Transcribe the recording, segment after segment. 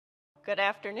Good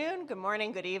afternoon, good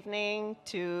morning, good evening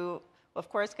to, of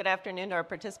course, good afternoon to our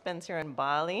participants here in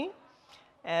Bali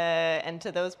and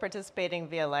to those participating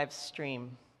via live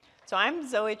stream. So I'm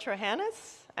Zoe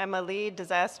Trohanis. I'm a lead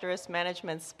disaster risk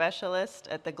management specialist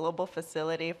at the Global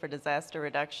Facility for Disaster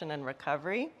Reduction and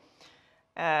Recovery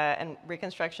and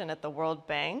Reconstruction at the World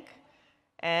Bank.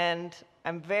 And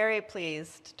I'm very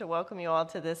pleased to welcome you all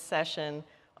to this session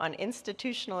on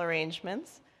institutional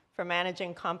arrangements for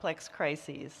managing complex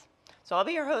crises. So I'll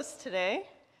be your host today,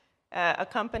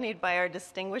 accompanied by our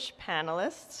distinguished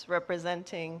panelists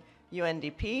representing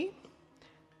UNDP,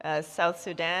 South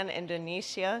Sudan,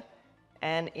 Indonesia,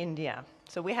 and India.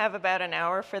 So we have about an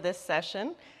hour for this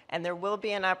session, and there will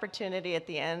be an opportunity at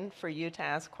the end for you to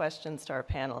ask questions to our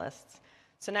panelists.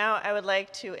 So now I would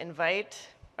like to invite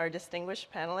our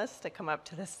distinguished panelists to come up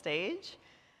to the stage.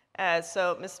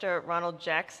 So Mr. Ronald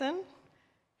Jackson,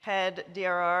 Head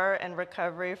DRR and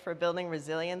Recovery for Building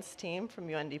Resilience Team from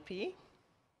UNDP.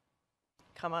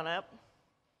 Come on up.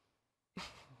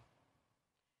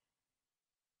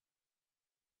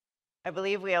 I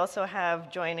believe we also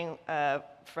have joining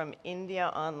from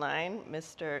India online,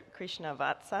 Mr. Krishna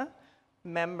Vatsa,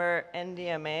 Member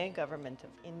NDMA, Government of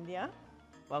India.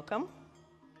 Welcome.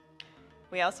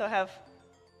 We also have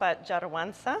Pat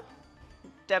Jarwansa,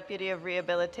 Deputy of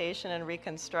Rehabilitation and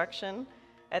Reconstruction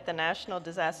at the National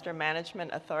Disaster Management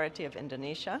Authority of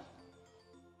Indonesia.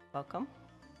 Welcome.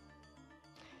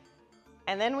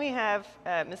 And then we have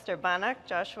Mr. Banak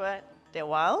Joshua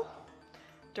Dewal,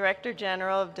 Director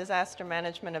General of Disaster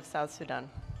Management of South Sudan.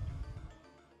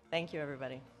 Thank you,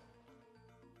 everybody.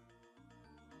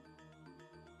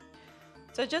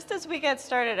 So just as we get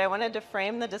started, I wanted to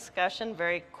frame the discussion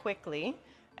very quickly.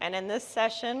 And in this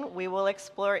session, we will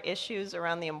explore issues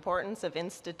around the importance of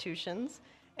institutions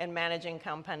and managing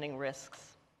compounding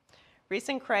risks.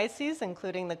 Recent crises,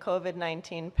 including the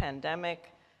COVID-19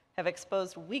 pandemic, have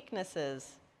exposed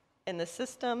weaknesses in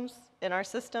our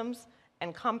systems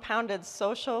and compounded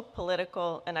social,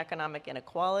 political, and economic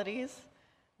inequalities,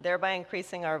 thereby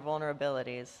increasing our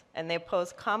vulnerabilities. And they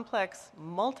pose complex,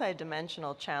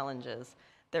 multidimensional challenges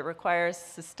that require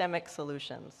systemic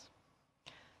solutions.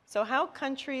 So how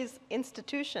countries'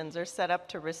 institutions are set up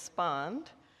to respond,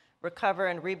 recover,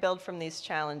 and rebuild from these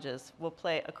challenges will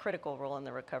play a critical role in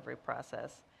the recovery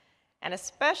process. And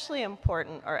especially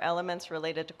important are elements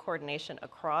related to coordination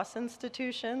across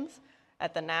institutions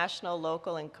at the national,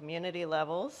 local, and community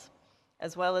levels,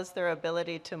 as well as their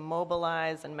ability to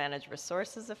mobilize and manage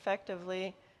resources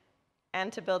effectively,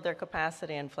 and to build their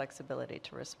capacity and flexibility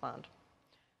to respond.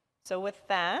 So with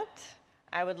that,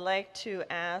 I would like to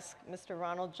ask Mr.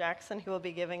 Ronald Jackson, who will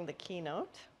be giving the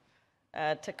keynote,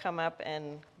 to come up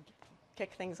and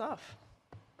kick things off.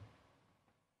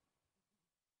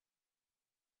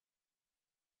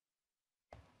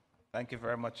 Thank you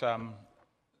very much,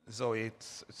 Zoe.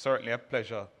 It's certainly a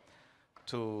pleasure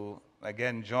to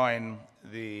again join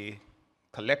the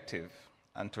collective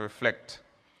and to reflect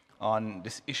on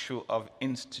this issue of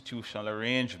institutional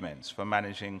arrangements for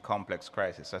managing complex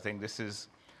crises. I think this is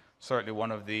certainly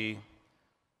one of the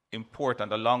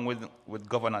important, along with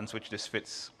governance, which this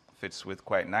fits with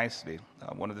quite nicely,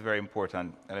 one of the very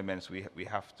important elements we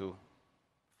have to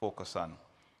focus on.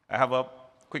 I have a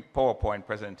quick PowerPoint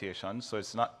presentation, so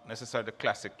it's not necessarily the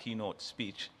classic keynote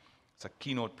speech. It's a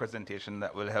keynote presentation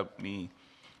that will help me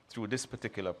through this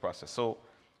particular process. So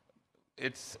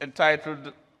it's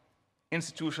entitled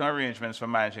Institutional Arrangements for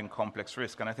Managing Complex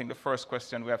Risk. And I think the first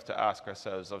question we have to ask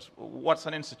ourselves is, what's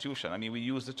an institution? I mean, we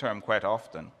use the term quite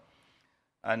often.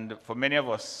 And for many of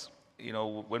us, you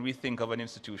know, when we think of an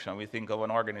institution, we think of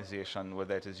an organization,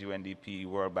 whether it is UNDP,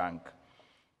 World Bank.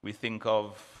 We think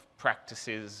of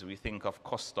practices, we think of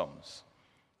customs.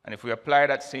 And if we apply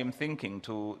that same thinking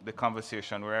to the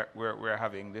conversation we're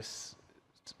having this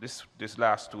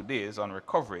last 2 days on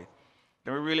recovery,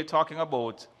 then we're really talking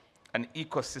about an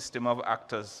ecosystem of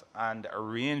actors and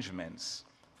arrangements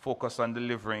focused on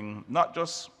delivering not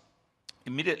just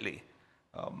immediately.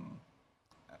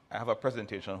 I have a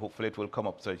presentation, hopefully it will come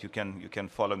up so that you can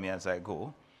follow me as I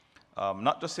go.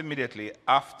 Not just immediately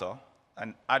after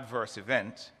an adverse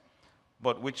event,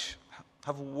 but which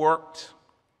have worked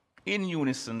in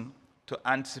unison to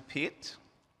anticipate,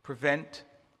 prevent,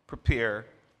 prepare,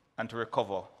 and to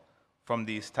recover from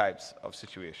these types of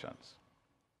situations.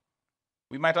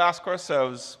 We might ask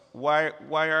ourselves, why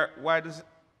does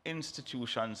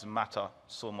institutions matter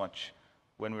so much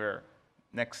when we're,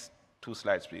 next 2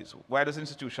 slides please. Why does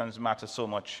institutions matter so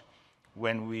much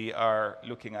when we are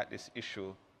looking at this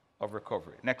issue of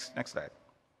recovery? Next slide.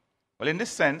 Well, in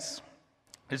this sense,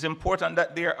 it's important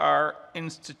that there are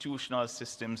institutional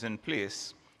systems in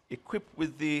place equipped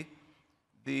with the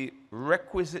the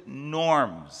requisite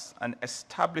norms and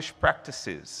established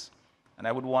practices, and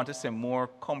I would want to say more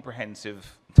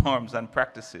comprehensive norms and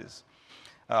practices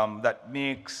that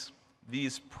makes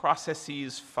these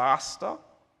processes faster,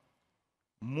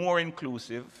 more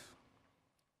inclusive,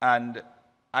 and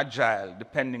agile,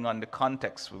 depending on the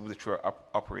context with which we're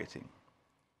operating.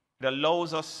 It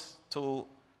allows us to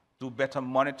do better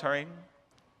monitoring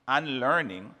and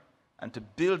learning, and to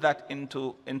build that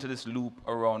into this loop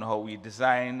around how we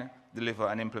design, deliver,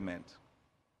 and implement.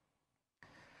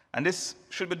 And this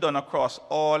should be done across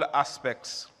all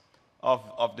aspects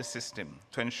of the system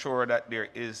to ensure that there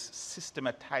is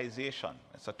systematization,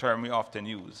 it's a term we often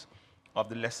use, of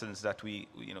the lessons that we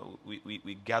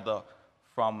gather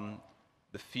from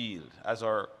the field as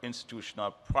our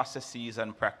institutional processes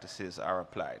and practices are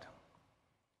applied.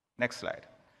 Next slide.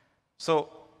 So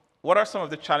what are some of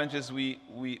the challenges we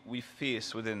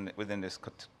face within this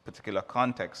particular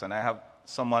context? And I have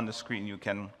some on the screen you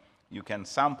can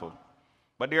sample.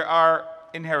 But there are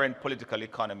inherent political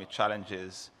economy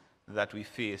challenges that we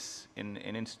face in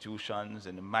institutions,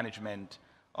 in the management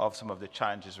of some of the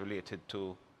challenges related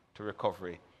to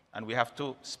recovery. And we have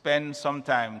to spend some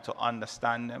time to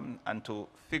understand them and to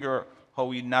figure how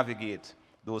we navigate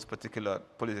those particular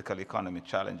political economy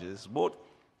challenges, both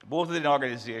within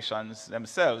organizations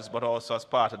themselves, but also as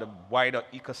part of the wider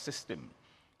ecosystem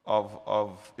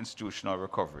of institutional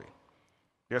recovery.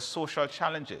 There are social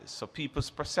challenges, so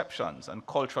people's perceptions and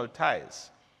cultural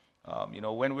ties.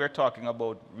 When we're talking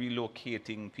about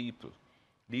relocating people,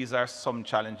 these are some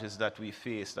challenges that we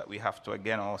face that we have to,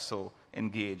 again, also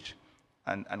engage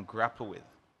and grapple with.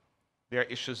 There are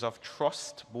issues of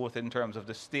trust, both in terms of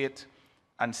the state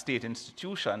and state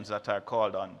institutions that are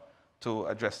called on to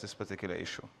address this particular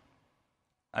issue.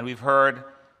 And we've heard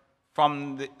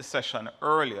from the session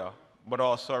earlier, but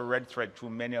also a red thread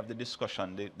through many of the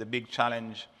discussion, the big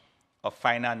challenge of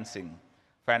financing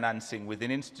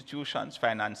within institutions,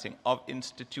 financing of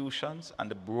institutions, and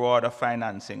the broader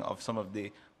financing of some of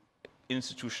the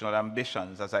institutional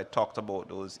ambitions, as I talked about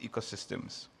those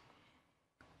ecosystems.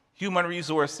 Human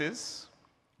resources,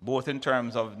 both in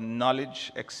terms of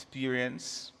knowledge,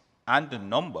 experience, and the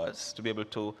numbers to be able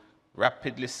to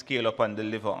rapidly scale up and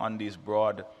deliver on these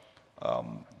broad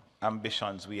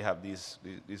ambitions. We have these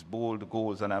bold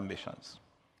goals and ambitions.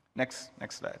 Next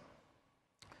slide.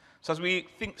 So as we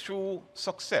think through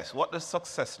success, what does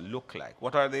success look like?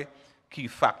 What are the key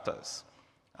factors?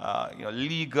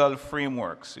 Legal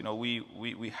frameworks.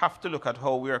 We have to look at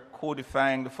how we are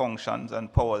codifying the functions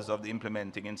and powers of the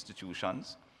implementing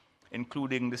institutions,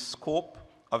 including the scope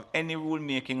of any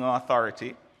rulemaking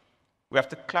authority. We have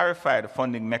to clarify the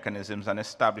funding mechanisms and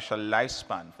establish a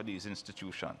lifespan for these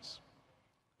institutions.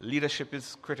 Leadership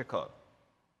is critical.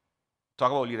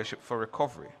 Talk about leadership for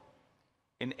recovery.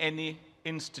 In any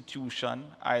institution,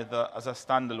 either as a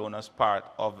standalone, as part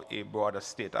of a broader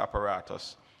state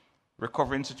apparatus,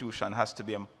 recovery institution has to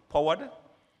be empowered.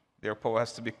 Their power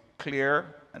has to be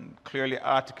clear and clearly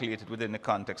articulated within the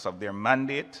context of their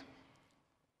mandate.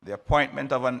 The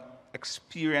appointment of an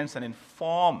experienced and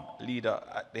informed leader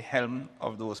at the helm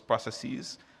of those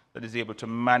processes that is able to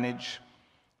manage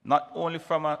not only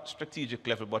from a strategic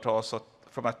level, but also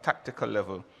from a tactical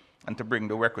level, and to bring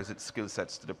the requisite skill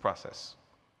sets to the process.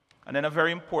 And then a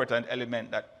very important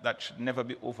element that should never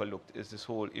be overlooked is this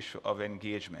whole issue of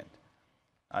engagement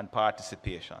and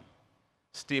participation.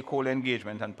 Stakeholder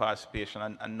engagement and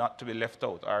participation, and not to be left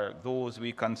out, are those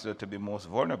we consider to be most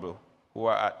vulnerable, who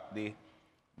are at the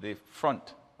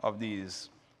front of these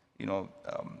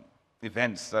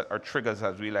events that are triggers,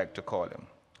 as we like to call them.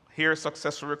 Here,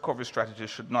 successful recovery strategies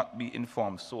should not be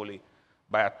informed solely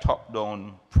by a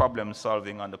top-down problem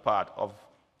solving on the part of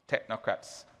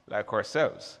technocrats like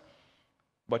ourselves,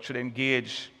 but should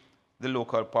engage the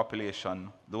local population,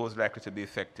 those likely to be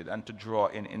affected, and to draw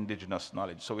in indigenous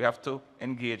knowledge. So we have to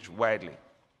engage widely.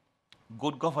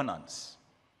 Good governance.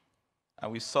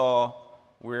 And we saw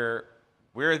where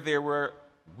there were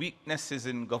weaknesses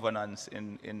in governance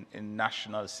in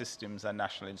national systems and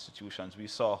national institutions. We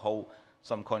saw how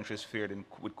some countries fared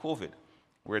with COVID.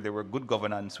 Where there were good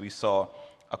governance, we saw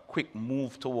a quick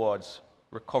move towards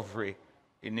recovery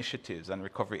initiatives and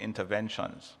recovery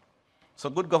interventions. So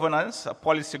good governance, a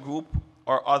policy group,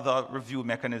 or other review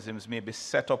mechanisms may be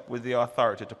set up with the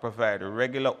authority to provide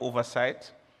regular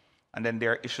oversight, and then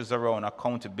there are issues around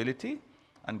accountability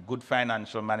and good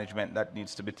financial management that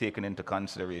needs to be taken into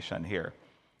consideration here.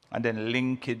 And then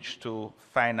linkage to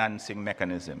financing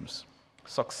mechanisms.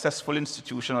 Successful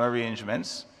institutional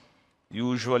arrangements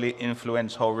usually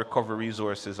influence how recovery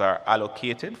resources are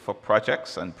allocated for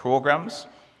projects and programs,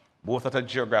 both at a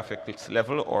geographic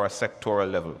level or a sectoral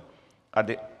level. At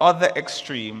the other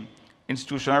extreme,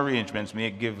 institutional arrangements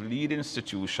may give lead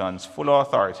institutions full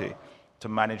authority to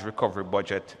manage recovery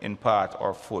budget in part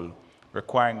or full,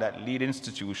 requiring that lead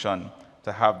institution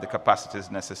to have the capacities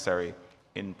necessary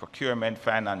in procurement,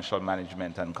 financial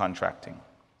management, and contracting.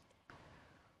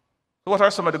 So what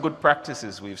are some of the good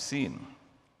practices we've seen?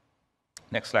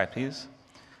 Next slide, please.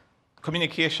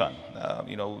 Communication.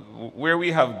 Where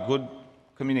we have good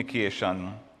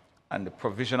communication and the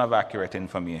provision of accurate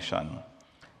information,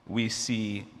 we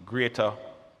see greater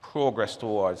progress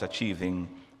towards achieving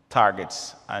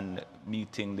targets and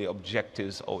meeting the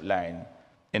objectives outlined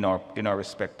in our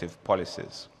respective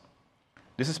policies.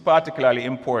 This is particularly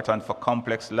important for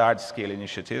complex, large-scale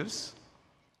initiatives.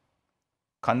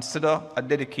 Consider a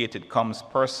dedicated comms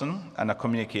person and a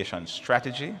communication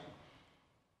strategy,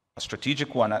 a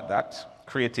strategic one at that,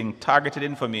 creating targeted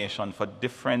information for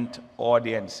different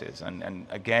audiences. And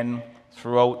again,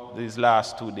 throughout these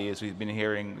last 2 days, we've been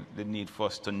hearing the need for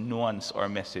us to nuance our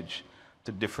message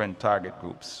to different target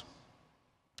groups.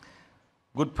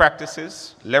 Good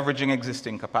practices, leveraging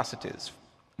existing capacities.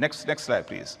 Next slide,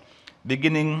 please. At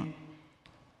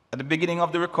the beginning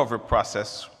of the recovery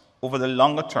process, over the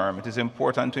longer term, it is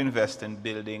important to invest in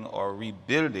building or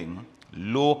rebuilding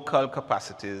local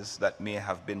capacities that may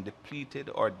have been depleted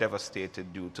or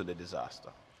devastated due to the disaster.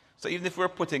 So even if we're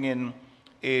putting in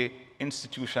an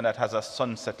institution that has a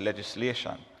sunset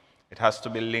legislation, it has to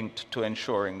be linked to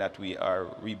ensuring that we are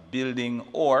rebuilding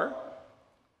or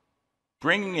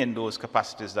bringing in those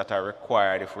capacities that are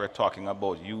required if we're talking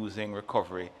about using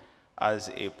recovery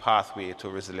as a pathway to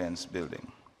resilience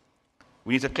building.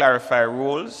 We need to clarify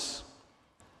roles,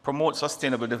 promote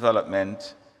sustainable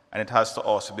development, and it has to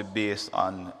also be based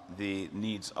on the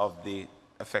needs of the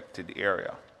affected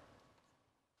area.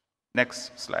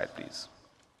 Next slide, please.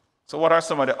 So what are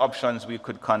some of the options we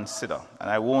could consider? And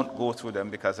I won't go through them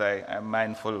because I am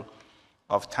mindful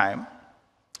of time.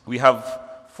 We have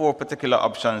 4 particular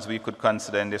options we could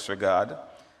consider in this regard.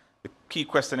 The key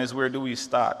question is, where do we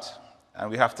start? And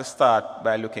we have to start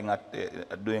by looking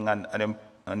at doing an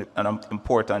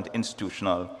important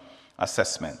institutional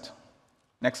assessment.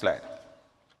 Next slide.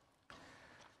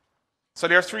 So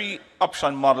there are 3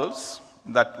 option models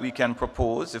that we can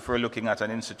propose if we're looking at an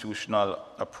institutional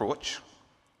approach: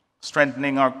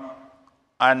 strengthening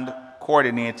and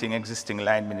coordinating existing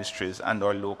line ministries and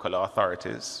our local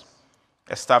authorities,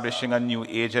 establishing a new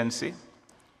agency,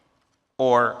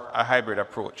 or a hybrid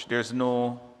approach. There's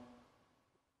no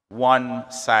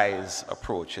one-size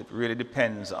approach. It really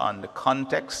depends on the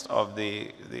context of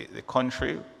the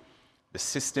country, the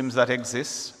systems that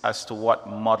exist, as to what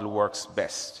model works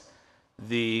best.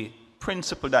 The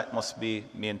principle that must be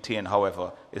maintained,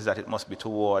 however, is that it must be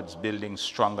towards building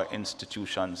stronger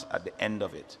institutions at the end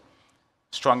of it.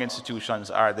 Strong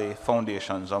institutions are the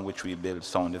foundations on which we build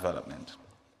sound development.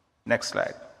 Next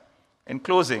slide. In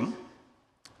closing,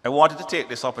 I wanted to take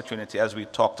this opportunity, as we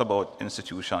talked about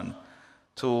institution,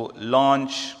 to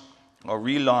launch or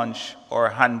relaunch our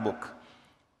handbook.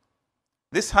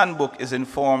 This handbook is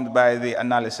informed by the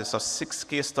analysis of 6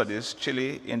 case studies: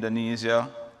 Chile, Indonesia,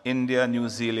 India, New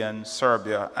Zealand,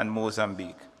 Serbia, and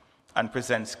Mozambique, and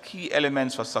presents key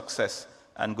elements for success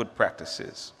and good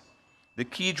practices. The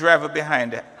key driver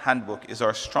behind the handbook is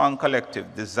our strong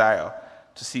collective desire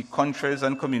to see countries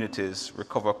and communities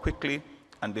recover quickly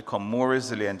and become more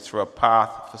resilient through a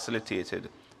path facilitated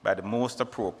by the most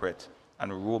appropriate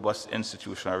and robust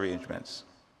institutional arrangements.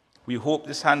 We hope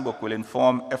this handbook will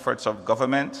inform efforts of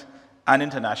government and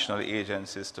international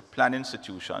agencies to plan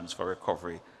institutions for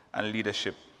recovery and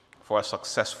leadership for a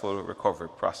successful recovery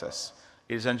process.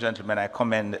 Ladies and gentlemen, I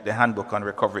commend the Handbook on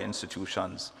Recovery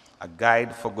Institutions, a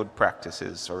guide for good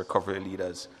practices for recovery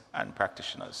leaders and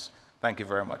practitioners. Thank you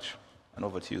very much. And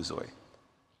over to you, Zoe.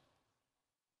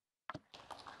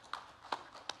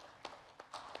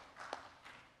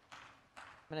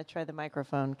 I'm going to try the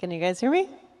microphone. Can you guys hear me?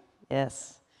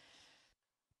 Yes.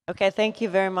 Okay, thank you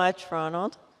very much,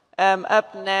 Ronald.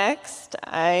 Up next,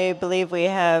 I believe we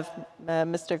have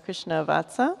Mr. Krishna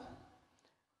Vatsa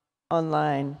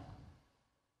online.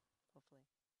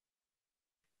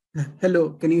 Hello,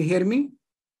 can you hear me?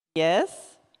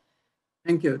 Yes.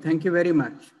 Thank you. Thank you very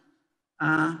much.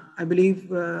 I believe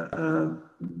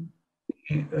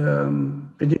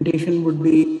presentation would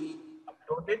be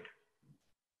uploaded,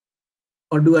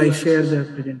 or do I share the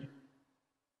presentation?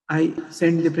 I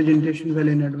send the presentation well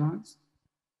in advance.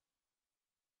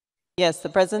 Yes, the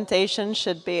presentation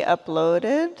should be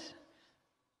uploaded.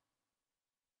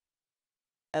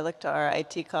 I look to our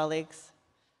IT colleagues.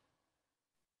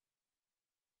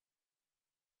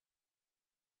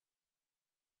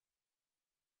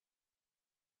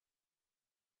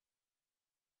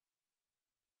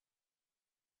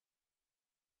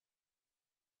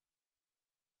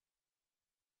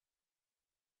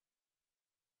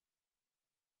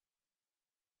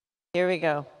 Here we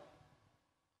go.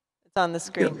 It's on the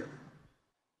screen.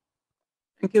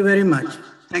 Thank you very much.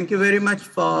 Thank you very much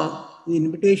for the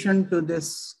invitation to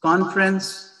this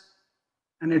conference.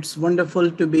 And it's wonderful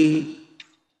to be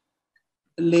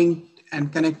linked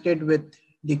and connected with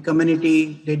the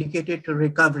community dedicated to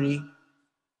recovery.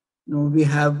 You know, we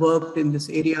have worked in this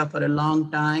area for a long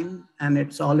time, and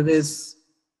it's always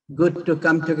good to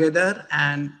come together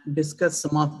and discuss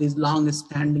some of these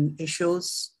long-standing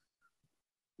issues,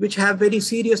 which have very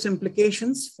serious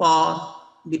implications for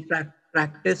the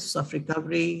practice of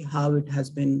recovery, how it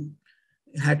has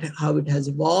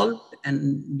evolved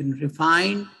and been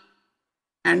refined,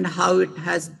 and how it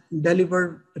has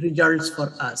delivered results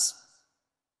for us.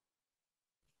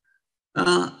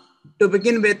 To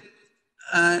begin with,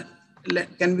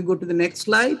 can we go to the next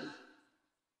slide?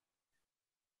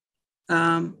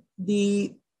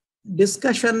 The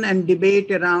discussion and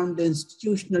debate around the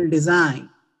institutional design,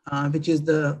 which is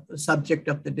the subject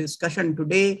of the discussion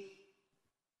today,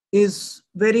 is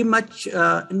very much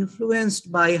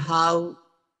influenced by how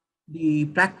the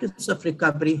practice of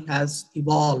recovery has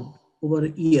evolved over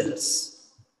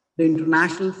years. The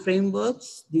international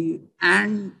frameworks,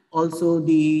 and also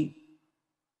the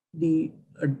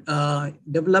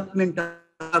development of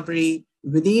recovery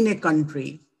within a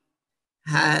country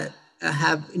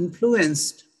have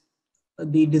influenced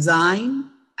the design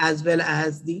as well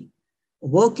as the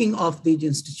working of these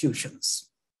institutions.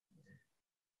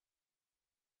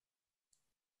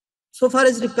 So far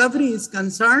as recovery is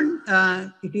concerned,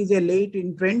 it is a late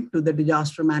entrant to the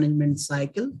disaster management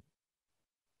cycle.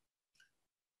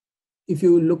 If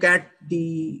you look at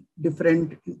the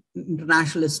different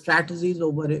international strategies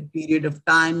over a period of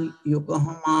time,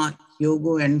 Yokohama,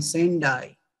 Hyogo, and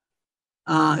Sendai,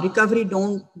 recovery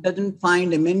doesn't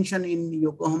find a mention in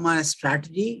Yokohama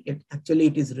strategy.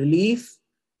 It is relief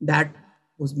that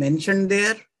was mentioned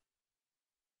there.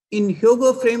 In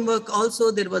Hyogo framework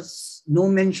also, there was no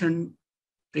mention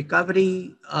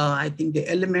recovery. I think the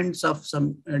elements of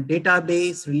some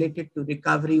database related to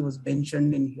recovery was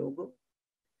mentioned in Hyogo.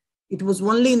 It was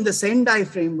only in the Sendai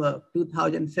framework,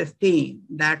 2015,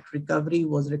 that recovery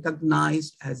was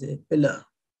recognized as a pillar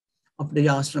of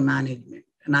disaster management.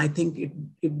 And I think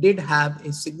it did have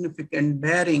a significant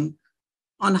bearing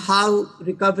on how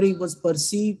recovery was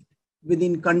perceived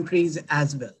within countries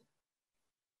as well.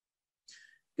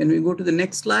 Can we go to the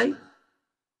next slide?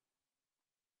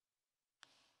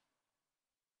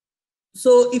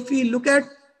 So if we look at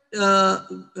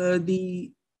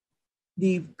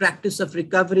the practice of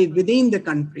recovery within the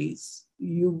countries,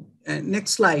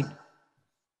 next slide.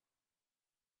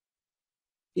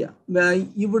 Yeah,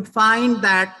 you would find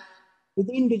that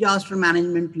within disaster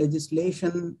management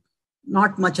legislation,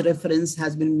 not much reference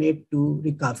has been made to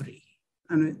recovery.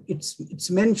 And it's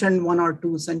mentioned one or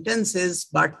two sentences,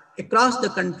 but across the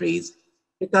countries,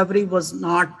 recovery was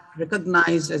not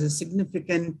recognized as a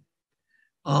significant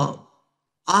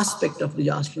aspect of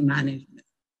disaster management.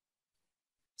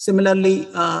 Similarly,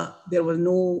 there was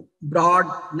no broad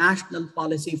national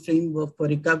policy framework for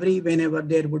recovery. Whenever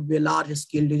there would be a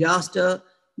large-scale disaster,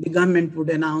 the government would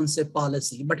announce a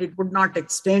policy, but it would not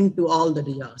extend to all the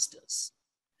disasters.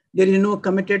 There is no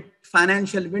committed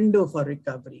financial window for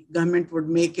recovery. Government would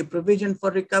make a provision for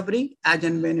recovery as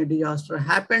and when a disaster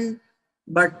happened,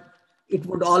 but it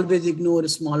would always ignore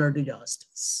smaller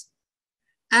disasters.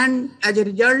 And as a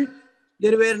result,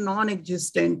 there were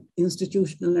non-existent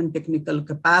institutional and technical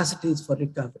capacities for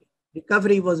recovery.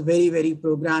 Recovery was very, very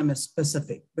program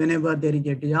specific. Whenever there is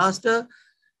a disaster,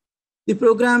 the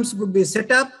programs would be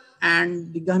set up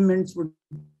and the governments would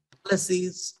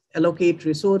policies, allocate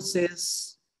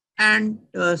resources, and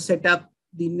set up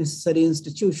the necessary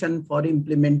institution for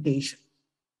implementation.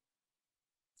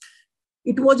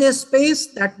 It was a space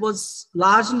that was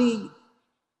largely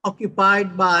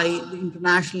occupied by the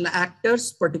international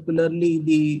actors, particularly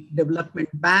the development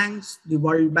banks, the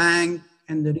World Bank,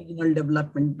 and the regional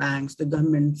development banks. The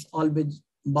governments always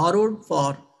borrowed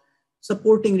for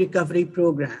supporting recovery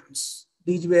programs.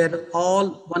 These were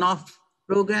all one-off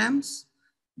programs.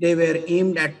 They were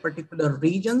aimed at particular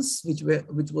regions which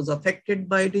was affected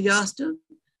by disaster.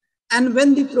 And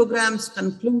when the programs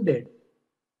concluded,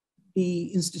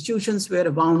 the institutions were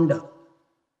wound up.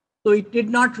 So it did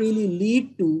not really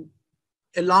lead to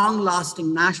a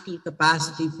long-lasting national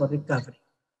capacity for recovery.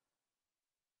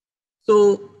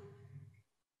 So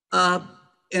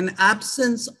an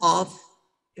absence of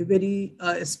a very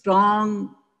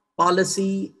strong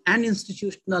policy and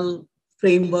institutional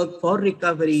framework for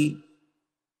recovery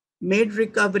made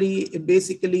recovery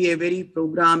basically a very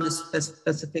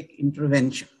program-specific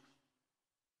intervention.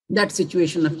 That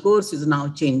situation, of course, is now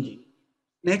changing.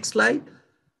 Next slide.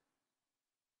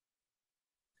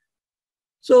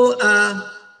 So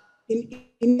in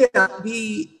India,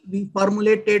 we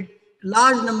formulated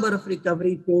large number of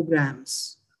recovery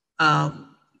programs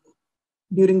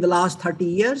during the last 30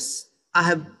 years. I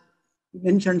have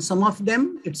mentioned some of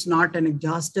them. It's not an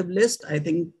exhaustive list. I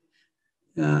think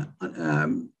there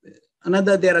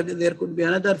could be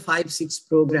another 5-6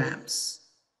 programs.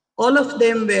 All of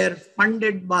them were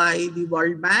funded by the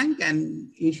World Bank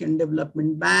and Asian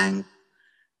Development Bank,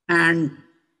 and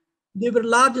they were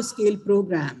large-scale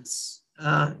programs.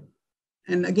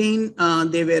 And again,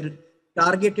 they were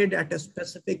targeted at a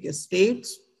specific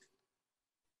states.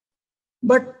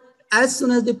 But as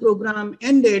soon as the program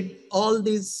ended, all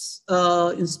these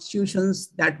institutions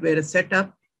that were set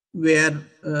up were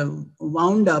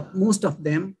wound up, most of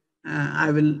them. I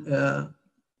will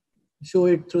show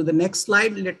it through the next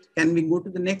slide. Can we go to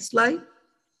the next slide?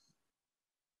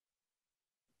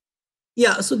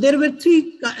 Yeah, so there were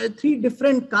three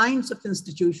different kinds of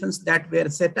institutions that were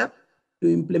set up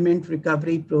to implement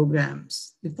recovery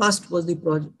programs. The first was the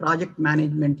project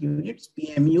management units,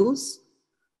 PMUs.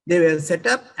 They were set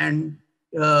up and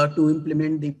to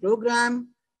implement the program,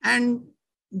 and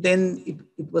then it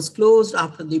was closed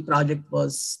after the project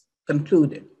was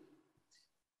concluded.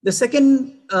 The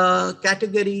second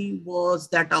category was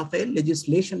that of a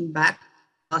legislation-backed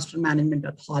disaster management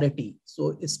authority.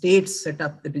 So states set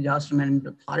up the disaster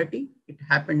management authority. It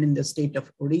happened in the state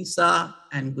of Odisha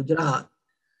and Gujarat.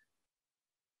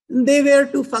 They were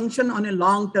to function on a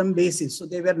long-term basis, so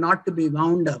they were not to be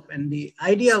wound up. And the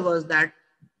idea was that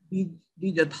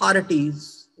these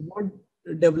authorities would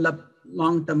develop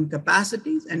long-term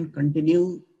capacities and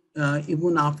continue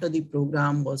even after the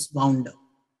program was wound up.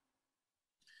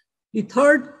 The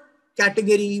third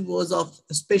category was of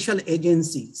special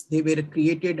agencies. They were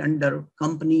created under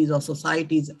Companies or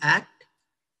Societies Act.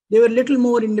 They were little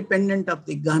more independent of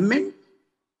the government,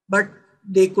 but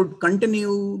they could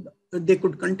continue or they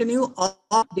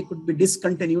could be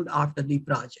discontinued after the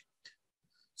project.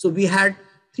 So we had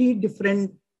three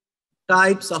different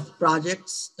types of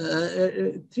projects,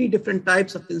 three different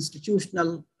types of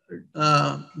institutional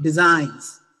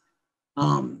designs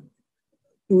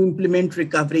to implement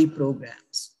recovery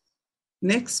programs.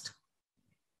 Next.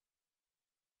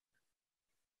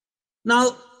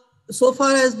 Now, so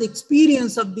far as the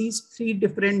experience of these three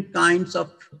different kinds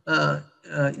of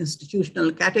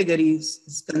institutional categories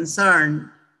is concerned,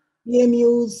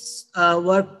 PMUs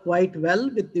work quite well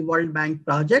with the World Bank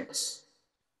projects.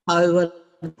 However,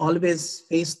 always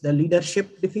face the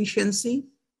leadership deficiency.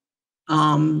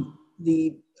 In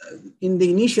the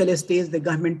initial stage, the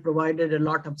government provided a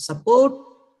lot of support,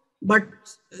 but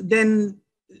then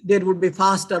there would be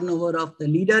fast turnover of the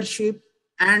leadership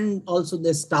and also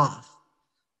the staff.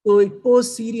 So it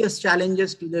posed serious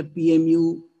challenges to the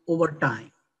PMU over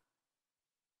time.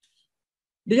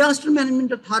 Disaster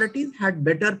management authorities had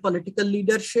better political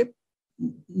leadership,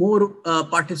 more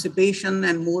participation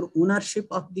and more ownership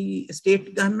of the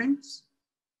state governments.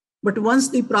 But once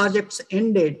the projects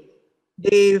ended,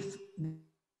 they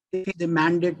faced the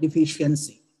mandate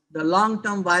deficiency. The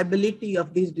long-term viability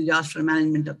of these disaster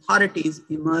management authorities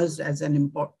emerged as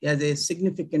a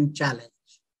significant challenge.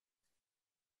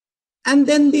 And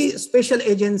then the special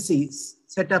agencies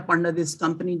set up under this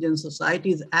Companies and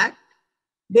Societies Act,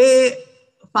 they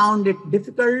found it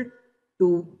difficult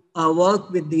to work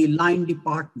with the line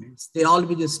departments. They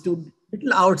always stood a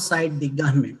little outside the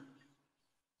government.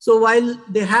 So while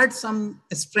they had some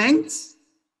strengths,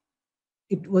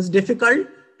 it was difficult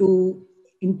to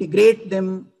integrate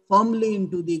them firmly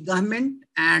into the government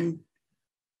and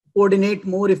coordinate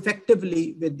more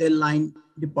effectively with their line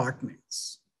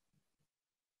departments.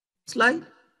 Slide.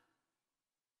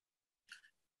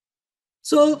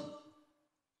 So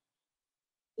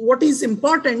what is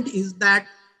important is that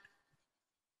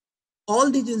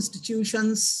all these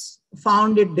institutions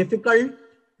found it difficult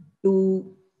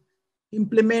to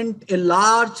implement a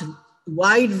large,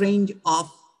 wide range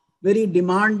of very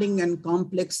demanding and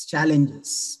complex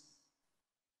challenges.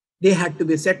 They had to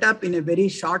be set up in a very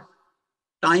short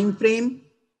time frame.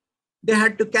 They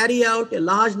had to carry out a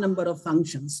large number of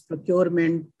functions: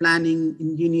 procurement, planning,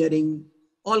 engineering,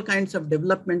 all kinds of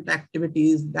development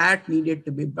activities that needed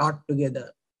to be brought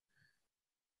together.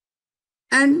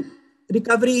 And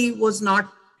recovery was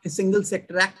not a single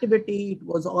sector activity. It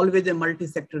was always a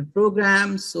multi-sector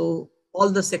program. So all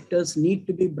the sectors need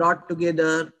to be brought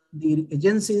together. The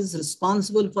agencies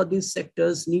responsible for these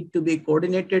sectors need to be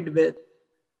coordinated with.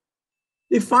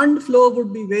 The fund flow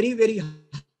would be very, very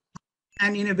high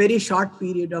and in a very short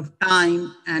period of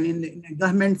time. And in a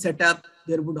government setup,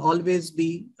 there would always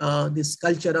be this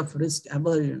culture of risk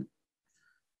aversion.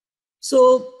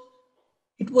 So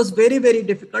it was very, very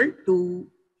difficult to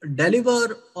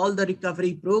deliver all the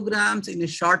recovery programs in a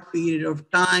short period of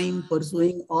time,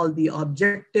 pursuing all the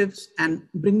objectives and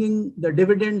bringing the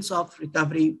dividends of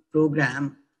recovery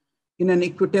program in an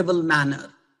equitable manner.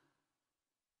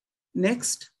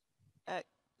 Next.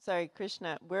 Sorry,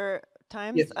 Krishna,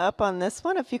 time's Yes. up on this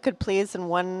one. If you could please in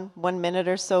one minute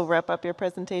or so wrap up your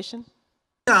presentation.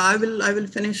 Yeah, I will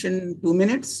finish in 2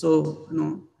 minutes. So,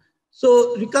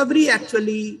 so recovery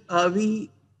actually,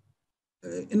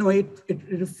 it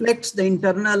reflects the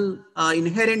internal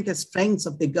inherent strengths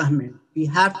of the government. We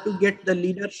have to get the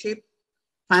leadership,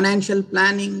 financial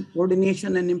planning,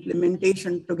 coordination, and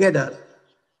implementation together.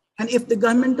 And if the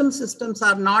governmental systems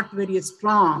are not very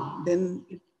strong, then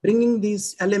bringing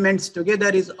these elements together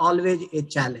is always a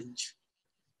challenge.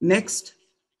 Next.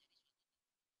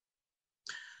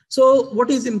 So what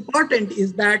is important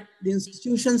is that the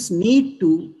institutions need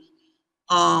to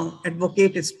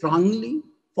advocate strongly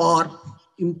for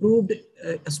improved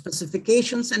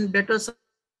specifications and better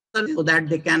service so that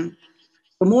they can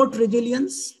promote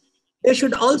resilience. They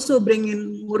should also bring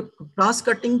in more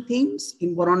cross-cutting themes: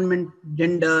 environment,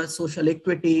 gender, social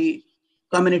equity,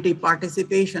 community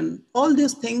participation. All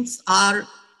these things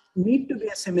need to be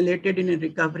assimilated in a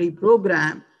recovery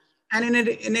program. And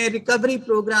in a recovery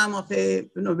program of a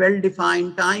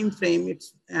well-defined time frame,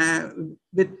 it's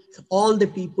with all the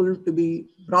people to be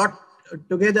brought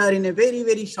together in a very,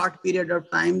 very short period of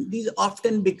time. These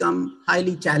often become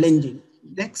highly challenging.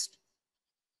 Next.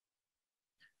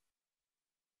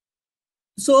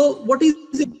 So what is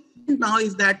important now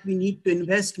is that we need to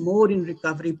invest more in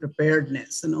recovery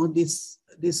preparedness.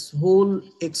 This whole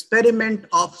experiment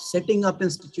of setting up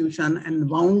institution and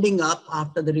wounding up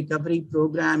after the recovery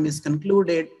program is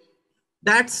concluded,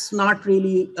 that's not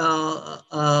really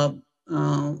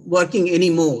working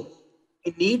anymore.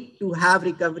 We need to have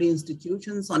recovery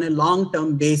institutions on a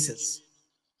long-term basis.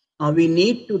 We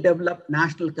need to develop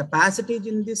national capacities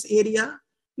in this area,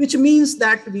 which means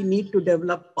that we need to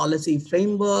develop policy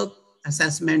framework,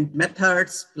 assessment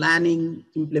methods, planning,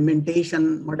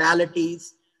 implementation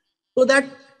modalities, so that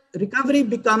recovery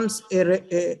becomes a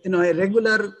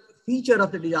regular feature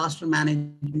of the disaster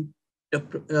management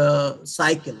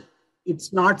cycle.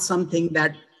 It's not something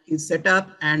that is set up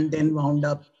and then wound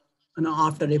up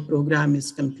after a program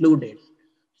is concluded.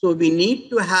 So we need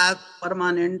to have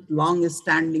permanent,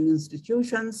 long-standing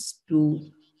institutions to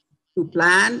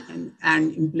plan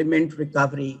and implement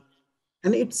recovery.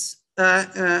 And it's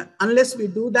unless we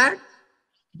do that,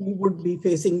 we would be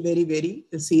facing very, very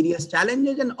serious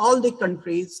challenges. And all the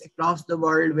countries across the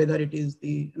world, whether it is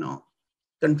the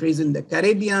countries in the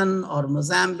Caribbean or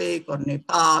Mozambique or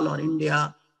Nepal or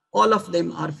India, all of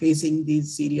them are facing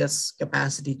these serious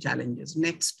capacity challenges.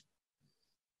 Next.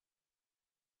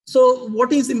 So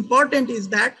what is important is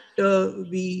that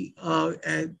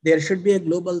there should be a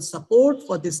global support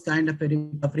for this kind of a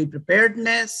recovery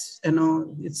preparedness.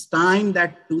 It's time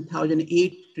that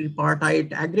 2008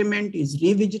 tripartite agreement is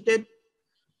revisited,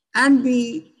 and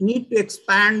we need to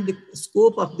expand the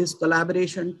scope of this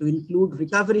collaboration to include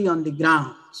recovery on the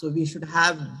ground. So we should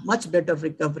have much better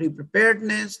recovery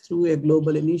preparedness through a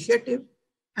global initiative,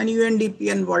 and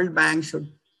UNDP and World Bank should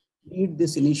lead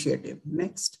this initiative.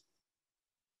 Next.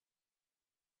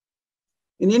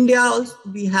 In India, also,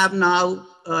 we have now,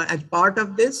 as part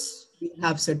of this, we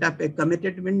have set up a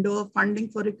committed window of funding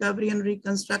for recovery and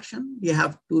reconstruction. We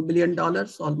have $2 billion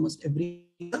almost every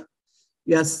year.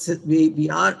 We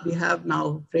have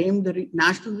now framed the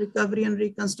national recovery and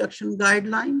reconstruction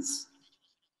guidelines.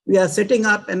 We are setting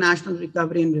up a national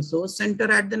recovery and resource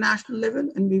center at the national level,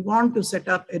 and we want to set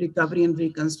up a recovery and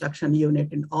reconstruction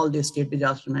unit in all the state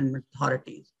disaster management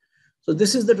authorities. So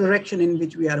this is the direction in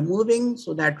which we are moving,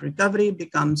 so that recovery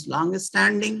becomes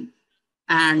long-standing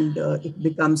and it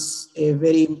becomes a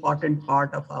very important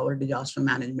part of our disaster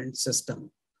management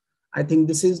system. I think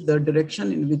this is the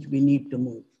direction in which we need to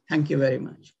move. Thank you very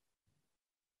much.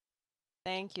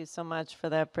 Thank you so much for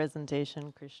that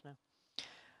presentation, Krishna.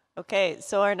 Okay,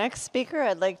 so our next speaker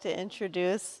I'd like to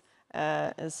introduce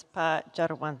is Pa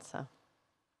Jarwansa,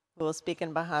 who will speak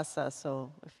in Bahasa,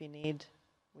 so if you need,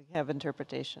 we have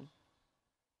interpretation.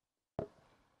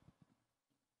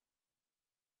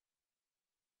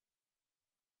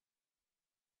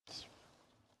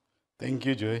 Thank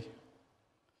you, Joy.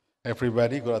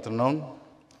 Everybody, good afternoon.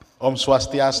 Om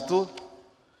Swastiastu.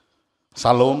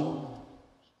 Salam.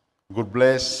 God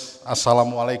bless.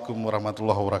 Assalamualaikum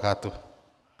warahmatullahi wabarakatuh.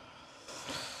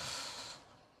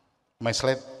 My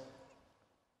slide.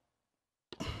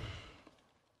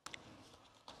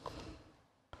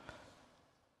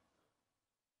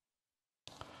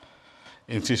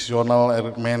 Institutional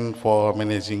Arrangement for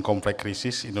Managing Complex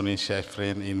Crisis, Indonesia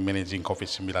Friend in Managing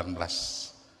COVID-19.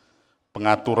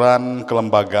 Pengaturan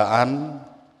kelembagaan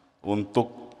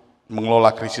untuk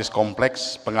mengelola krisis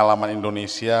kompleks, pengalaman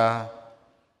Indonesia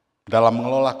dalam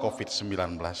mengelola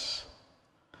COVID-19.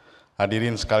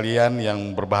 Hadirin sekalian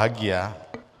yang berbahagia,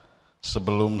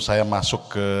 sebelum saya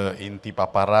masuk ke inti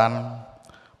paparan,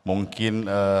 mungkin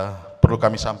perlu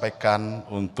kami sampaikan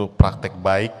untuk praktek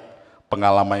baik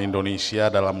pengalaman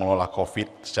Indonesia dalam mengelola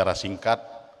COVID secara singkat,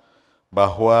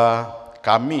 bahwa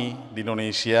kami di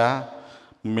Indonesia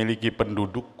memiliki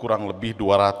penduduk kurang lebih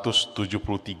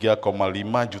 273,5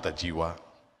 juta jiwa.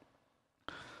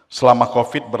 Selama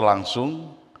COVID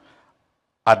berlangsung,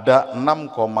 ada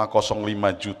 6,05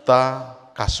 juta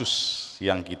kasus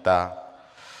yang kita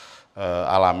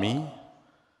alami,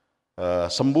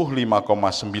 sembuh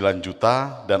 5,9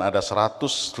 juta, dan ada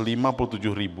 157.000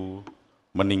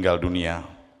 meninggal dunia.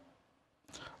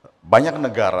 Banyak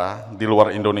negara di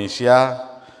luar Indonesia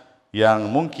yang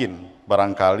mungkin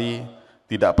barangkali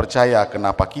tidak percaya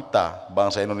kenapa kita,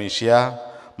 bangsa Indonesia,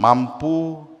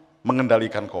 mampu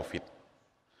mengendalikan COVID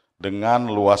dengan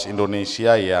luas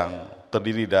Indonesia yang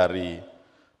terdiri dari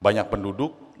banyak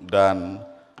penduduk dan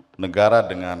negara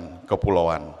dengan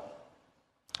kepulauan.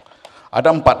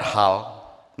 Ada 4 hal,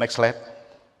 next slide.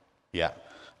 Ya,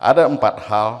 ada 4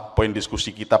 hal poin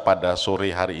diskusi kita pada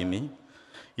sore hari ini.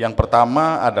 Yang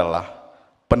pertama adalah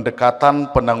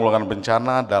pendekatan penanggulangan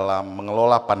bencana dalam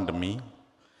mengelola pandemi.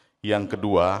 Yang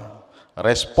kedua,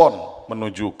 respon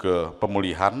menuju ke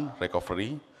pemulihan,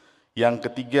 recovery. Yang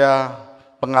ketiga,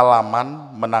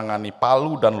 pengalaman menangani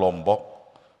Palu dan Lombok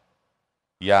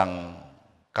yang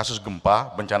kasus gempa,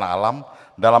 bencana alam,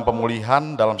 dalam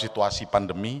pemulihan dalam situasi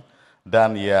pandemi.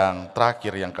 Dan yang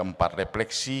terakhir, yang keempat,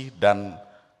 refleksi dan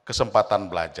kesempatan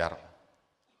belajar.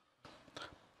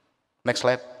 Next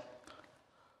slide.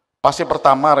 Fase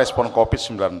pertama, respon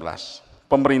COVID-19.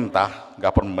 Pemerintah,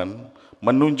 government,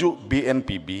 menunjuk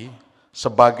BNPB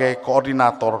sebagai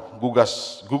koordinator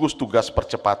gugus tugas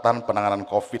percepatan penanganan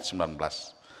COVID-19.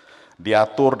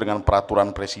 Diatur dengan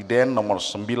Peraturan Presiden Nomor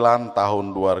 9 Tahun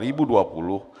 2020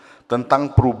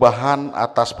 tentang perubahan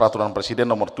atas Peraturan Presiden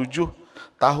Nomor 7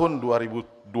 Tahun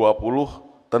 2020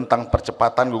 tentang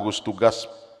percepatan gugus tugas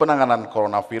penanganan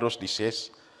coronavirus disease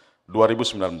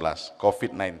 2019,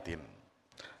 COVID-19.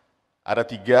 Ada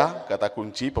 3 kata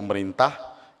kunci pemerintah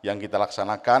yang kita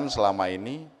laksanakan selama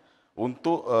ini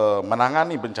untuk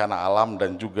menangani bencana alam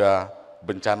dan juga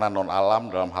bencana non-alam,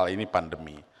 dalam hal ini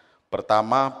pandemi.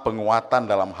 Pertama, penguatan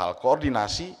dalam hal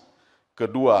koordinasi.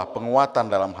 Kedua, penguatan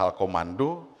dalam hal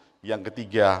komando. Yang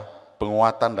ketiga,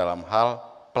 penguatan dalam hal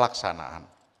pelaksanaan.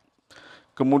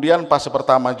 Kemudian fase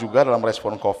pertama juga dalam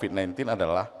respon COVID-19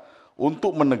 adalah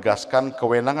untuk menegaskan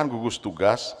kewenangan gugus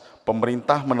tugas,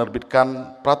 pemerintah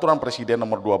menerbitkan Peraturan Presiden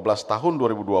Nomor 12 Tahun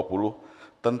 2020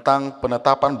 tentang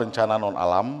penetapan bencana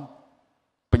non-alam,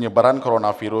 penyebaran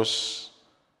coronavirus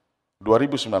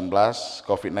 2019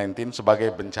 COVID-19 sebagai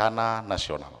bencana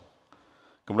nasional.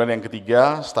 Kemudian yang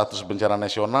ketiga, status bencana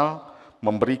nasional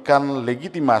memberikan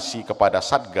legitimasi kepada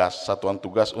Satgas, satuan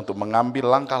tugas, untuk mengambil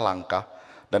langkah-langkah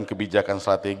dan kebijakan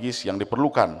strategis yang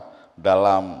diperlukan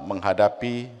dalam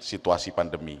menghadapi situasi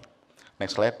pandemi.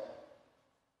 Next slide.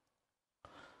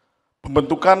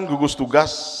 Pembentukan gugus tugas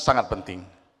sangat penting.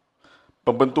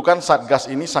 Pembentukan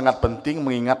Satgas ini sangat penting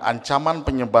mengingat ancaman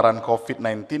penyebaran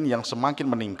COVID-19 yang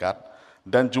semakin meningkat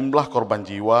dan jumlah korban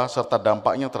jiwa serta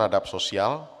dampaknya terhadap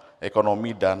sosial,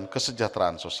 ekonomi, dan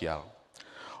kesejahteraan sosial.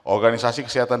 Organisasi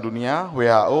Kesehatan Dunia,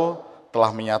 WHO,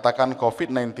 telah menyatakan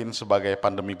COVID-19 sebagai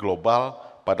pandemi global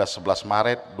pada 11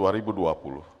 Maret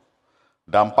 2020.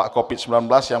 Dampak COVID-19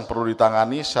 yang perlu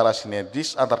ditangani secara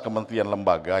sinergis antar kementerian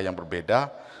lembaga yang berbeda,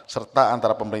 serta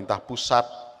antara pemerintah pusat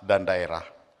dan daerah.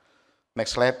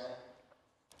 Next slide.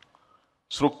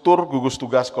 Struktur gugus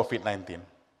tugas COVID-19.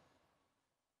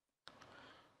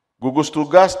 Gugus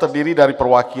tugas terdiri dari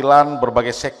perwakilan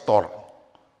berbagai sektor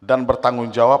dan bertanggung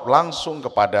jawab langsung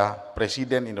kepada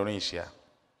Presiden Indonesia.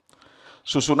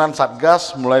 Susunan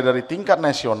Satgas mulai dari tingkat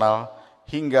nasional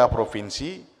hingga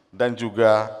provinsi dan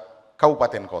juga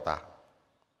kabupaten kota.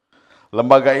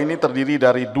 Lembaga ini terdiri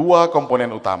dari 2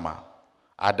 komponen utama.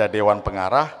 Ada Dewan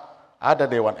Pengarah, ada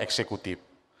Dewan Eksekutif.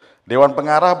 Dewan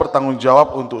Pengarah bertanggung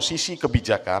jawab untuk sisi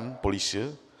kebijakan,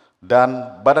 polisi,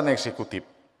 dan badan eksekutif.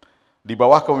 Di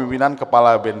bawah kepemimpinan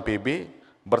Kepala BNPB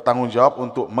bertanggung jawab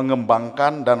untuk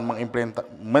mengembangkan dan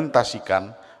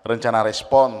mengimplementasikan rencana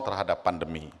respon terhadap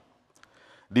pandemi.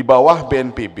 Di bawah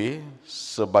BNPB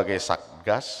sebagai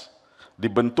Satgas,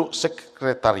 dibentuk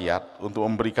sekretariat untuk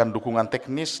memberikan dukungan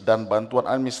teknis dan bantuan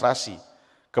administrasi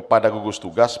kepada gugus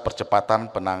tugas percepatan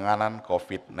penanganan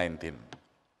COVID-19.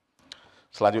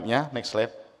 Selanjutnya, next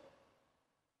slide.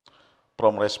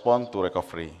 From response to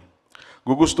recovery.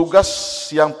 Gugus tugas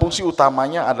yang fungsi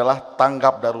utamanya adalah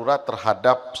tanggap darurat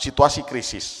terhadap situasi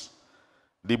krisis.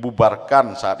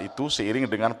 Dibubarkan saat itu seiring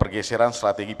dengan pergeseran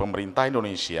strategi pemerintah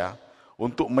Indonesia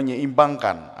untuk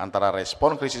menyeimbangkan antara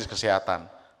respon krisis kesehatan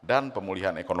dan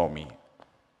pemulihan ekonomi.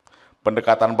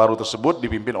 Pendekatan baru tersebut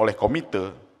dipimpin oleh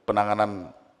Komite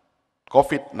Penanganan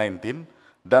COVID-19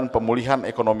 dan Pemulihan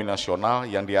Ekonomi Nasional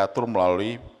yang diatur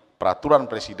melalui Peraturan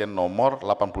Presiden Nomor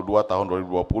 82 Tahun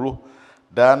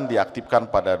 2020 dan diaktifkan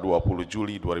pada 20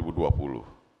 Juli 2020.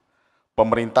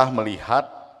 Pemerintah melihat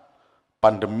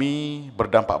pandemi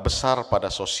berdampak besar pada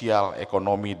sosial,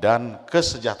 ekonomi, dan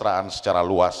kesejahteraan secara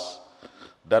luas,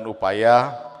 dan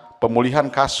upaya pemulihan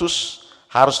kasus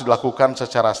harus dilakukan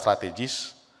secara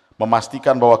strategis,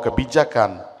 memastikan bahwa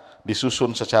kebijakan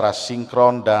disusun secara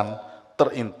sinkron dan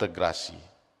terintegrasi.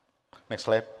 Next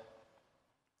slide.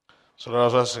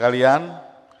 Saudara-saudara sekalian,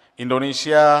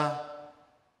 Indonesia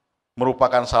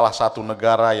merupakan salah satu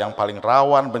negara yang paling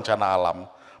rawan bencana alam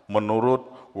menurut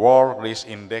World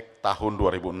Risk Index tahun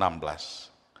 2016.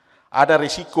 Ada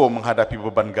risiko menghadapi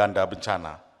beban ganda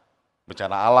bencana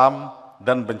alam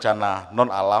dan bencana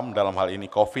non-alam, dalam hal ini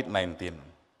COVID-19.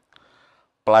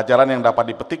 Pelajaran yang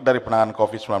dapat dipetik dari penanganan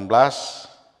COVID-19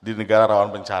 di negara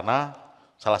rawan bencana,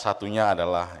 salah satunya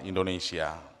adalah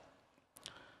Indonesia.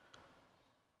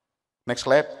 Next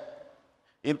slide.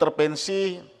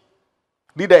 Intervensi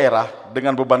di daerah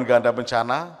dengan beban ganda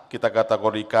bencana kita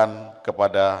kategorikan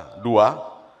kepada dua.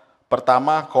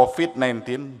 Pertama,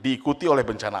 COVID-19 diikuti oleh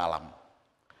bencana alam.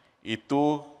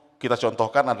 Itu kita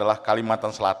contohkan adalah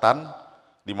Kalimantan Selatan,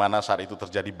 di mana saat itu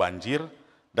terjadi banjir,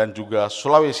 dan juga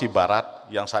Sulawesi Barat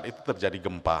yang saat itu terjadi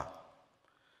gempa.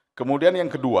 Kemudian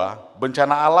yang kedua,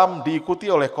 bencana alam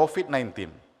diikuti oleh COVID-19.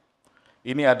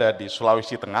 Ini ada di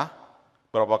Sulawesi Tengah,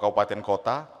 beberapa kabupaten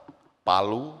kota,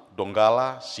 Palu,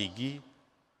 Donggala, Sigi,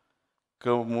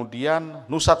 kemudian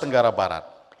Nusa Tenggara Barat,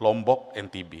 Lombok,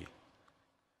 NTB.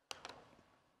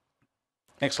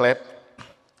 Next slide.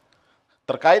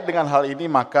 Terkait dengan hal ini,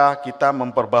 maka kita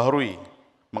memperbaharui,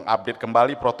 mengupdate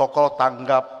kembali protokol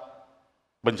tanggap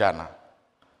bencana.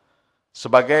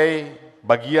 Sebagai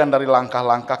bagian dari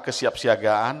langkah-langkah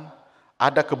kesiapsiagaan,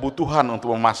 ada kebutuhan untuk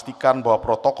memastikan bahwa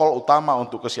protokol utama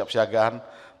untuk kesiapsiagaan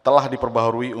telah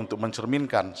diperbaharui untuk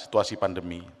mencerminkan situasi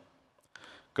pandemi.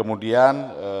 Kemudian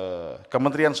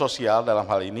Kementerian Sosial dalam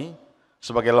hal ini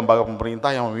sebagai lembaga pemerintah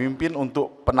yang memimpin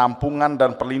untuk penampungan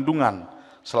dan perlindungan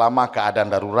selama keadaan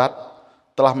darurat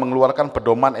telah mengeluarkan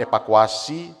pedoman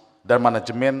evakuasi dan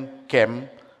manajemen camp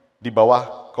di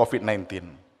bawah COVID-19.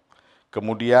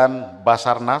 Kemudian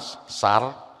Basarnas, SAR,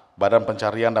 Badan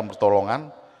Pencarian dan Pertolongan,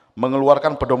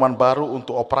 mengeluarkan pedoman baru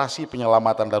untuk operasi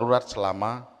penyelamatan darurat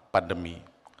selama pandemi.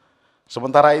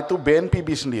 Sementara itu BNPB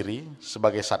sendiri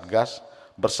sebagai Satgas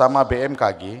bersama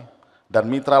BMKG dan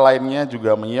mitra lainnya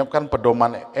juga menyiapkan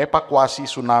pedoman evakuasi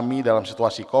tsunami dalam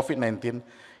situasi COVID-19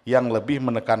 yang lebih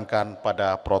menekankan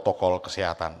pada protokol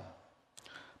kesehatan.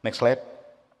 Next slide.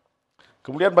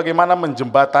 Kemudian bagaimana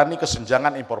menjembatani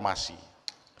kesenjangan informasi.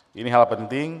 Ini hal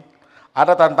penting,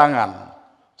 ada tantangan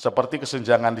seperti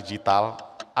kesenjangan digital,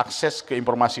 akses ke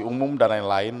informasi umum dan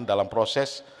lain-lain dalam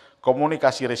proses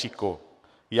komunikasi risiko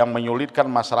yang menyulitkan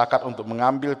masyarakat untuk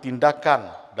mengambil tindakan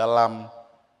dalam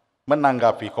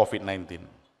menanggapi COVID-19.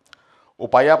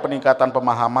 Upaya peningkatan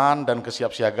pemahaman dan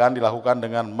kesiapsiagaan dilakukan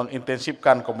dengan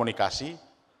mengintensifkan komunikasi,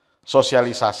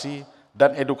 sosialisasi,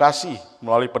 dan edukasi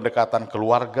melalui pendekatan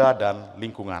keluarga dan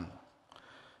lingkungan.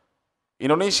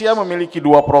 Indonesia memiliki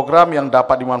dua program yang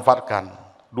dapat dimanfaatkan,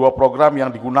 dua program yang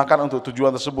digunakan untuk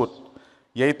tujuan tersebut,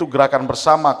 yaitu Gerakan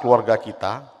Bersama Keluarga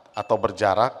Kita atau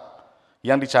berjarak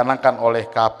yang dicanangkan oleh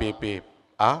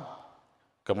KPPA,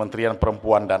 Kementerian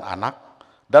Perempuan dan Anak,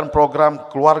 dan program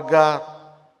Keluarga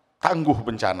Tangguh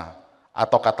Bencana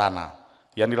atau Katana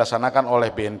yang dilaksanakan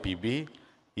oleh BNPB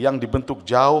yang dibentuk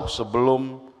jauh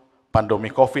sebelum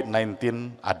pandemi COVID-19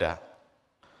 ada.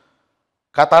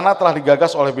 Katana telah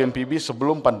digagas oleh BNPB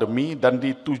sebelum pandemi dan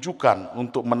ditujukan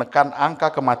untuk menekan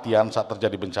angka kematian saat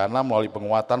terjadi bencana melalui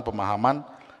penguatan pemahaman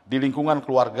di lingkungan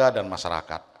keluarga dan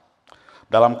masyarakat.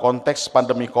 Dalam konteks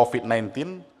pandemi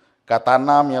COVID-19,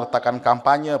 Katana menyertakan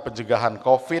kampanye pencegahan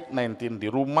COVID-19 di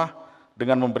rumah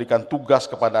dengan memberikan tugas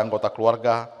kepada anggota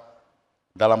keluarga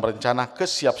dalam rencana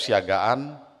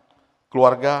kesiapsiagaan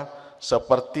keluarga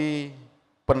seperti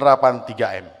penerapan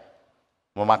 3M,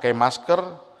 memakai masker,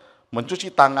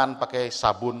 mencuci tangan pakai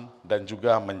sabun, dan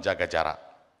juga menjaga jarak.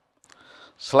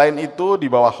 Selain itu,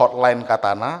 di bawah hotline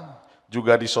Katana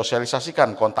Juga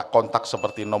disosialisasikan kontak-kontak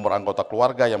seperti nomor anggota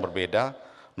keluarga yang berbeda,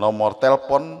 nomor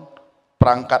telepon,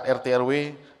 perangkat RT RW,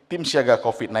 tim siaga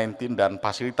COVID-19, dan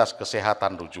fasilitas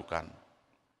kesehatan rujukan.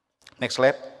 Next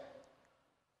slide.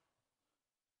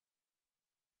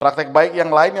 Praktek baik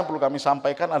yang lain yang perlu kami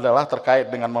sampaikan adalah terkait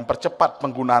dengan mempercepat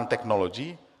penggunaan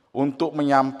teknologi untuk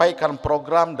menyampaikan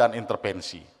program dan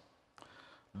intervensi.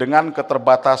 Dengan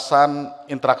keterbatasan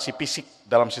interaksi fisik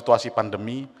dalam situasi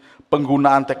pandemi,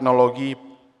 penggunaan teknologi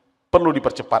perlu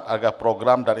dipercepat agar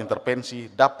program dan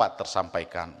intervensi dapat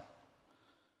tersampaikan.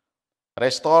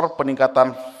 Restore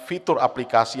peningkatan fitur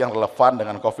aplikasi yang relevan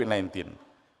dengan COVID-19.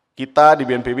 Kita di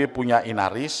BNPB punya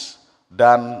Inaris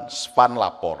dan Span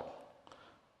Lapor.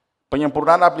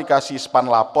 Penyempurnaan aplikasi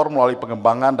Span Lapor melalui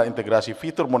pengembangan dan integrasi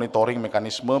fitur monitoring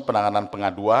mekanisme penanganan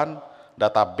pengaduan,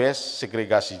 database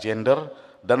segregasi gender,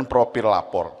 dan profil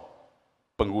lapor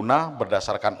pengguna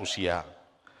berdasarkan usia.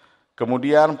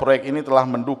 Kemudian proyek ini telah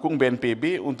mendukung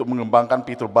BNPB untuk mengembangkan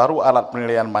fitur baru alat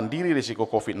penilaian mandiri risiko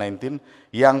COVID-19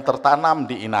 yang tertanam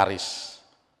di Inaris.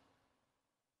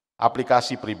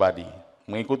 Aplikasi pribadi,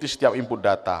 mengikuti setiap input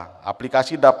data,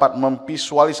 aplikasi dapat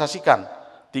memvisualisasikan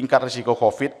tingkat risiko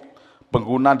COVID,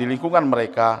 pengguna di lingkungan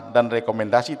mereka, dan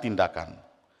rekomendasi tindakan.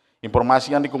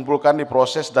 Informasi yang dikumpulkan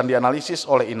diproses dan dianalisis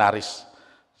oleh Inaris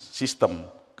sistem,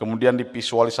 kemudian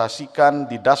divisualisasikan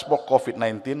di dashboard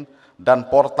COVID-19 dan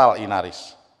portal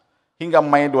Inaris. Hingga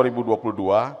Mei 2022,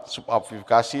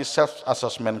 subaplikasi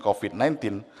self-assessment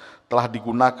COVID-19 telah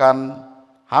digunakan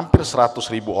hampir 100.000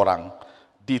 orang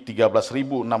di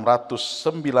 13.692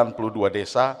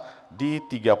 desa di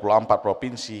 34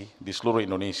 provinsi di seluruh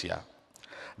Indonesia.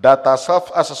 Data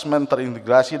self-assessment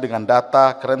terintegrasi dengan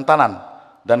data kerentanan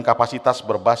dan kapasitas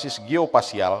berbasis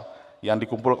geospasial yang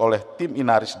dikumpulkan oleh tim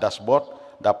Inaris Dashboard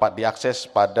dapat diakses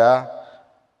pada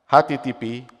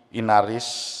http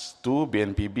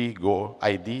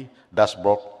inaris2bnpb.go.id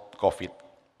dashboard COVID.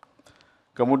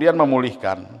 Kemudian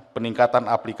memulihkan peningkatan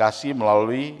aplikasi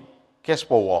melalui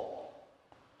Cashflow Walk.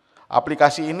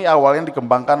 Aplikasi ini awalnya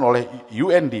dikembangkan oleh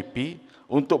UNDP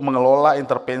untuk mengelola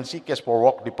intervensi Cashflow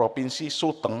Walk di Provinsi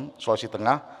Sulteng, Sulawesi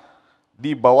Tengah,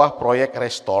 di bawah proyek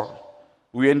Restore.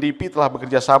 UNDP telah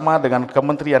bekerjasama dengan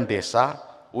Kementerian Desa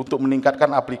untuk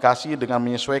meningkatkan aplikasi dengan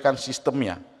menyesuaikan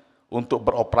sistemnya untuk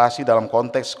beroperasi dalam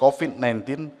konteks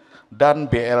COVID-19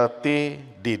 dan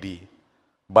BLT-DD,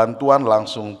 bantuan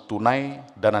langsung tunai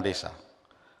dana desa.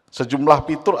 Sejumlah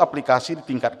fitur aplikasi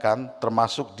ditingkatkan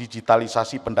termasuk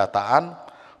digitalisasi pendataan,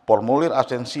 formulir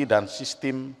absensi, dan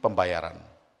sistem pembayaran.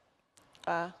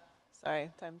 Sorry,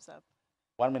 time's up.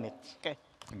 1 minute. Okay.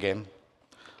 Again.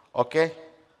 Okay.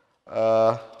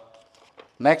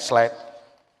 Next slide.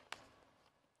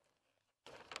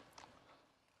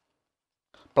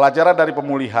 Pelajaran dari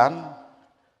pemulihan,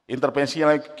 intervensi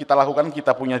yang kita lakukan,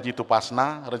 kita punya Jitu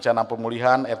Pasna, rencana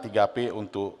pemulihan R3P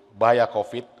untuk bahaya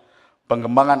COVID,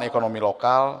 pengembangan ekonomi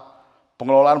lokal,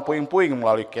 pengelolaan puing-puing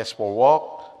melalui Cashflow Walk,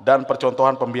 dan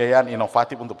percontohan pembiayaan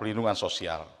inovatif untuk perlindungan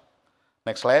sosial.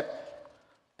 Next slide.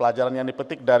 Pelajaran yang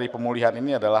dipetik dari pemulihan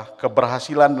ini adalah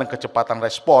keberhasilan dan kecepatan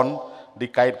respon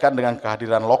dikaitkan dengan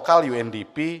kehadiran lokal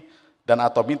UNDP dan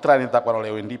atau mitra yang ditetapkan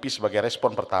oleh UNDP sebagai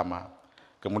respon pertama.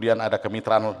 Kemudian ada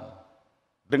kemitraan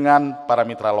dengan para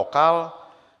mitra lokal,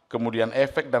 kemudian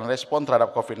efek dan respon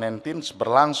terhadap COVID-19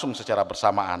 berlangsung secara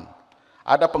bersamaan.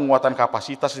 Ada penguatan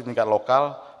kapasitas di tingkat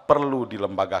lokal perlu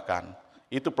dilembagakan.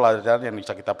 Itu pelajaran yang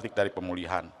bisa kita petik dari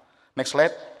pemulihan. Next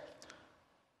slide.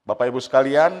 Bapak Ibu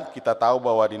sekalian, kita tahu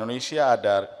bahwa di Indonesia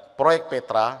ada proyek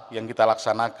Petra yang kita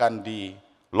laksanakan di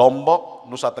Lombok,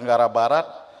 Nusa Tenggara Barat,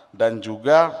 dan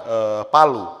juga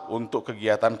Palu untuk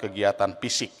kegiatan-kegiatan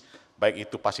fisik, baik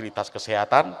itu fasilitas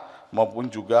kesehatan maupun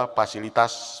juga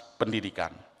fasilitas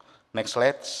pendidikan. Next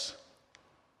slide.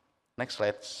 Next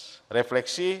slide.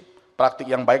 Refleksi praktik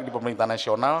yang baik di pemerintah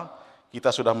nasional, kita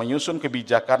sudah menyusun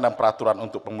kebijakan dan peraturan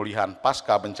untuk pemulihan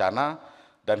pasca bencana,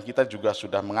 dan kita juga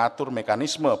sudah mengatur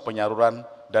mekanisme penyaluran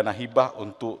dana hibah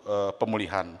untuk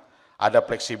pemulihan. Ada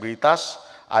fleksibilitas,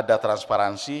 ada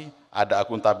transparansi, ada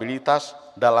akuntabilitas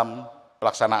dalam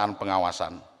pelaksanaan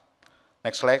pengawasan.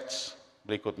 Next slide,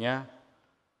 berikutnya.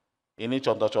 Ini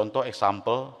contoh-contoh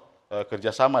example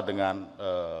kerjasama dengan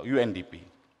UNDP.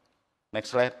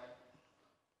 Next slide.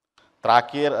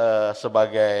 Terakhir,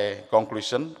 sebagai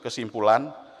conclusion,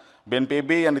 kesimpulan,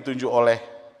 BNPB yang ditunjuk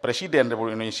oleh Presiden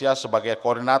Republik Indonesia sebagai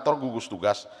koordinator gugus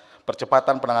tugas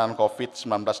percepatan penanganan COVID-19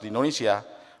 di Indonesia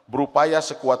berupaya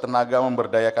sekuat tenaga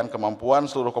memberdayakan kemampuan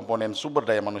seluruh komponen sumber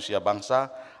daya manusia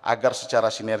bangsa agar secara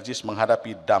sinergis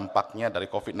menghadapi dampaknya dari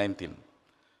COVID-19.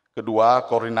 Kedua,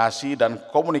 koordinasi dan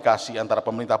komunikasi antara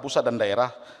pemerintah pusat dan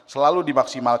daerah selalu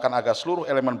dimaksimalkan agar seluruh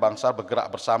elemen bangsa bergerak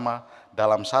bersama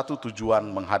dalam satu tujuan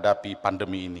menghadapi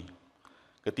pandemi ini.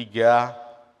 Ketiga,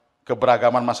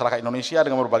 keberagaman masyarakat Indonesia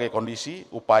dengan berbagai kondisi,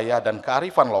 upaya, dan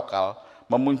kearifan lokal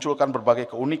memunculkan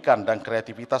berbagai keunikan dan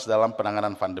kreativitas dalam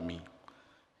penanganan pandemi.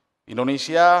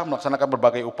 Indonesia melaksanakan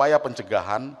berbagai upaya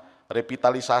pencegahan,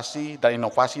 revitalisasi, dan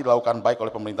inovasi dilakukan baik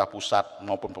oleh pemerintah pusat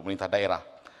maupun pemerintah daerah.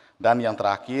 Dan yang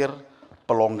terakhir,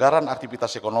 pelonggaran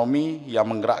aktivitas ekonomi yang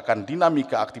menggerakkan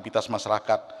dinamika aktivitas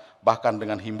masyarakat, bahkan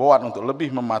dengan himbauan untuk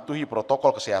lebih mematuhi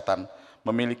protokol kesehatan,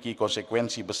 memiliki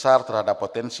konsekuensi besar terhadap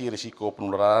potensi risiko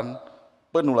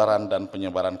penularan dan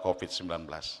penyebaran COVID-19.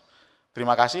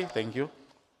 Terima kasih, thank you.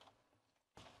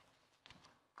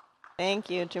 Thank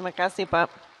you. Terima kasih,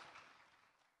 Pak.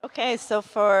 Okay, so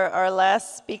for our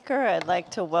last speaker, I'd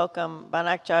like to welcome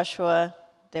Banak Joshua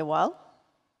Dewal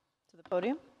to the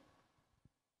podium.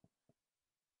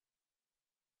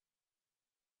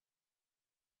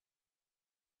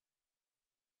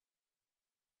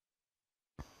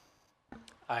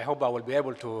 I hope I will be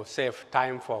able to save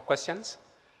time for questions.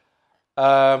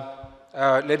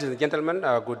 Ladies and gentlemen,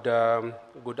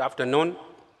 good afternoon.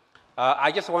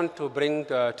 I just want to bring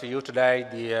to you today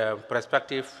the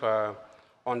perspective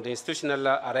on the institutional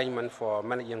arrangement for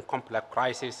managing complex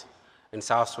crises in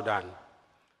South Sudan.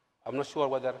 I'm not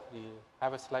sure whether we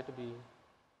have a slide to be,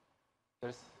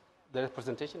 there's a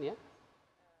presentation, yeah?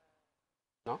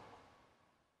 No?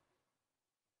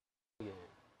 Yeah.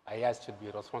 IAS should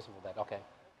be responsible for that, okay.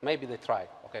 Maybe they try,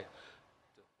 okay.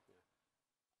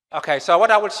 Okay, so what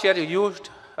I will share with you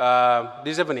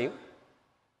this evening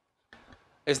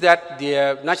is that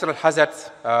the natural hazards,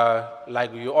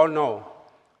 like you all know,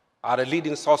 are a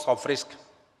leading source of risk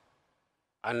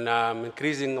and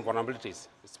increasing vulnerabilities,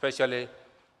 especially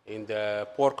in the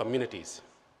poor communities,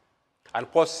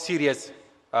 and pose serious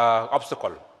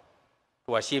obstacle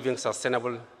to achieving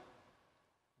sustainable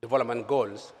development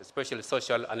goals, especially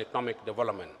social and economic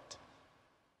development.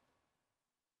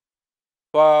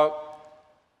 For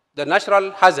the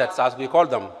natural hazards, as we call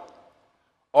them,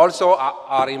 also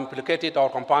are implicated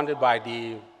or compounded by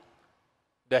the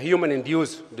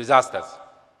human-induced disasters.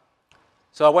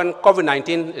 So when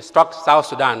COVID-19 struck South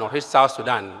Sudan or hit South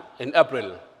Sudan in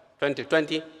April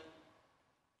 2020,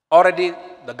 already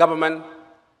the government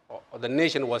or the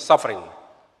nation was suffering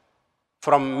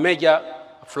from major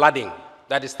flooding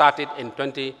that started in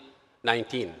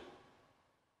 2019.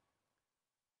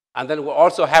 And then we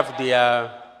also have the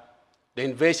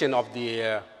invasion of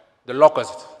the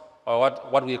locusts, or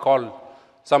what we call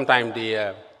sometimes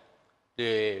the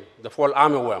fall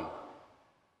armyworm.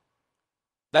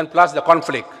 Then plus the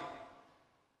conflict,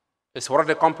 the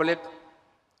sporadic conflict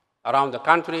around the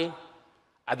country,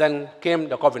 and then came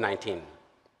the COVID-19.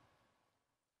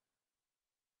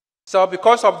 So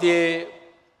because of the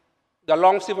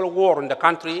long civil war in the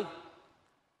country,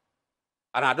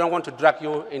 and I don't want to drag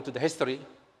you into the history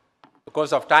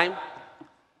because of time,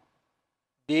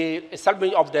 the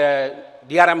establishment of the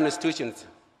DRM institutions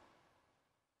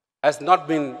has not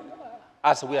been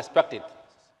as we expected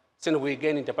since we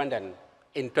gained independence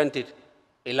in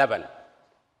 2011.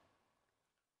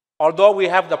 Although we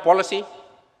have the policy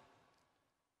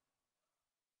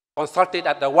consulted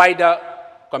at the wider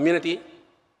community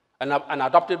and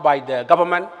adopted by the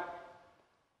government,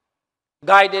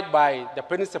 guided by the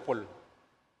principle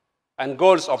and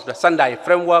goals of the Sendai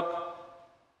framework,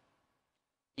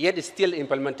 yet still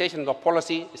implementation of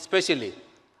policy, especially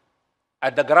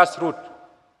at the grassroots,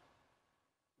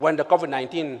 when the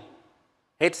COVID-19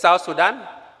 hit South Sudan,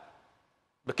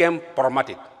 became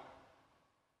problematic.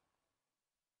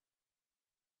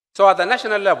 So at the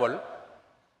national level,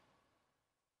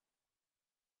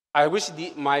 I wish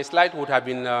my slide would have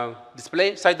been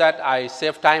displayed so that I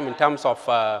save time in terms of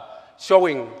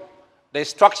showing the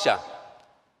structure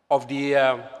of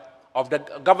the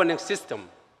governing system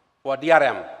for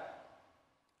DRM.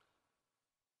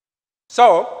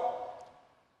 So,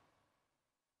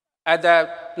 at the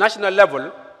national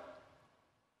level,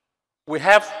 we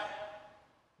have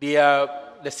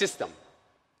the system.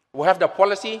 We have the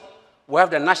policy, we have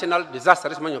the National Disaster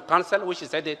Risk Management Council, which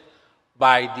is headed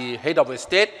by the head of the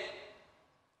state.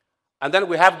 And then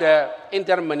we have the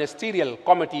interministerial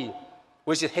committee,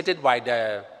 which is headed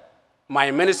by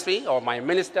my ministry or my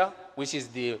minister, which is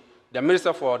the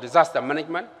Minister for Disaster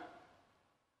Management.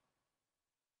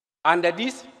 Under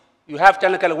this, you have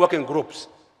technical working groups.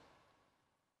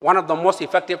 One of the most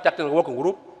effective technical working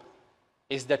group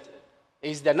is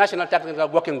the National Technical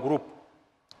Working Group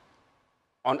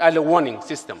on Early Warning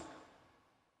System.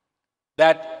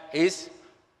 That is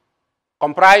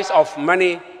comprised of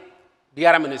many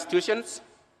DRM institutions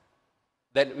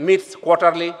that meets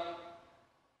quarterly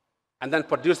and then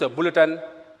produce a bulletin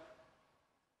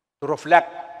to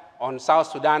reflect on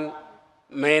South Sudan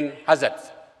main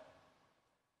hazards.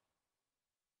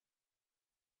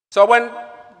 So when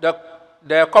the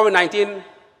COVID-19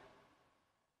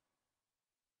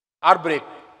 outbreak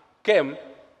came,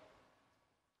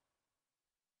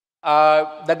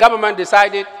 the government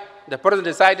decided, the president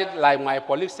decided, like my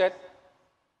colleague said,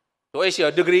 to issue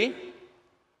a decree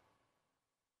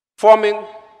forming,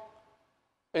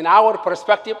 in our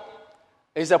perspective,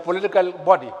 is a political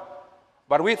body.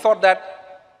 But we thought that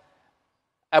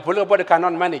a political body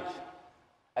cannot manage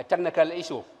a technical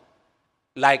issue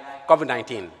like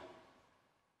COVID-19.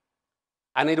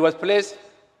 And it was placed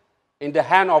in the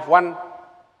hand of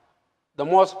the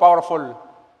most powerful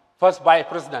first vice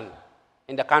president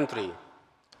in the country.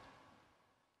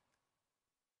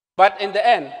 But in the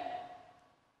end,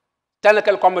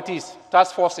 technical committees,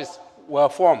 task forces were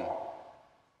formed.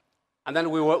 And then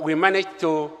we managed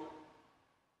to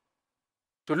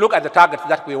look at the targets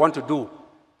that we want to do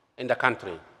in the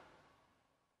country.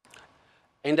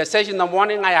 In the session in the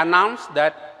morning, I announced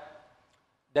that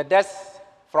the deaths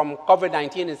from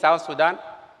COVID-19 in South Sudan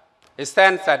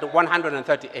stands at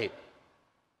 138.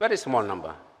 Very small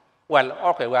number. Well,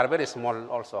 okay, we are a very small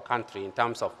also country in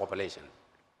terms of population.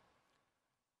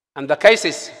 And the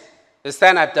cases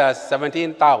stand at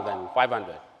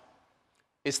 17,500.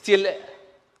 It's still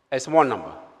a small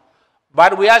number.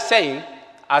 But we are saying,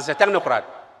 as a technocrat,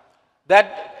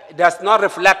 that it does not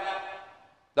reflect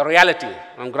the reality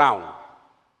on ground,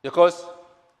 because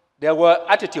there were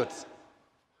attitudes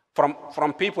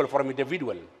from people, from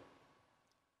individuals,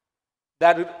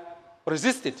 that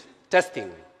resisted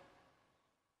testing,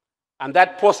 and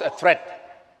that posed a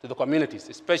threat to the communities,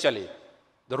 especially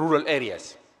the rural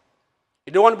areas.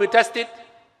 You don't want to be tested,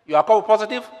 you are COVID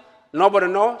positive, nobody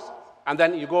knows, and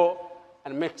then you go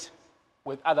and mix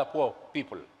with other poor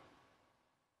people.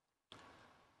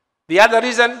 The other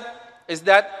reason is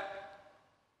that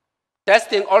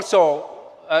testing also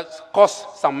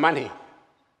costs some money.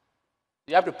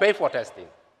 You have to pay for testing.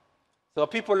 So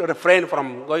people refrain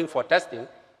from going for testing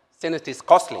since it is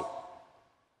costly.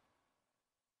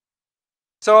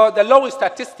 So the low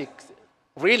statistics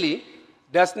really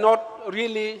does not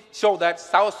really show that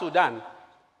South Sudan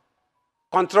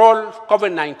controls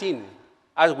COVID-19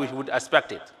 as we would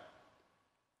expect it.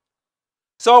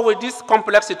 So with this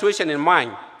complex situation in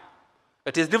mind,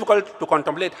 it is difficult to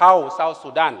contemplate how South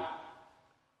Sudan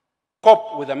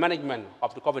cope with the management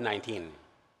of the COVID-19.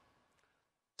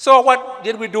 So what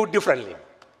did we do differently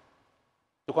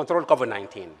to control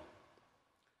COVID-19?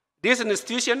 This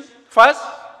institution, first,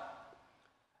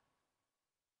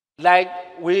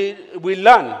 like we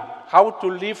learn how to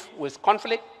live with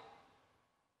conflict,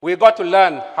 we got to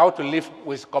learn how to live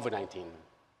with COVID-19.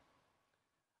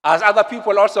 As other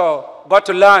people also got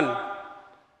to learn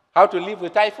how to live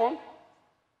with typhoon,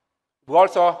 we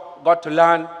also got to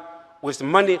learn with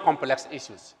many complex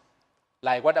issues,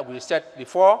 like what we said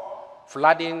before,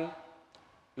 flooding,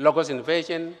 locust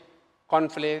invasion,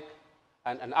 conflict,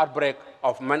 and an outbreak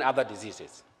of many other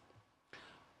diseases.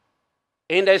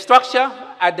 In the structure,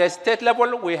 at the state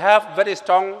level, we have very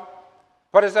strong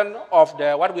presence of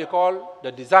what we call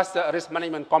the disaster risk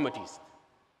management committees.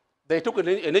 They took an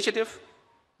initiative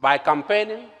by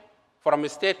campaigning from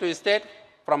state to state,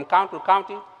 from county to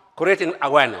county, creating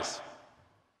awareness.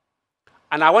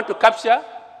 And I want to capture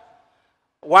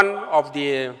one of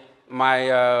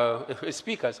my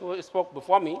speakers who spoke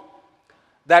before me,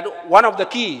 that one of the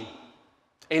key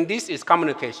in this is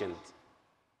communication.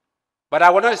 But I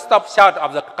will not stop short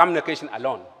of the communication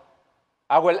alone.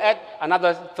 I will add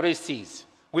another 3 C's,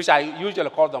 which I usually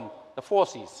call them the 4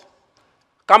 C's.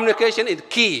 Communication is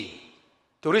key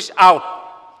to reach out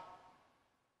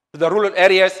to the rural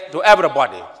areas, to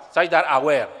everybody, such that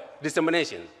aware,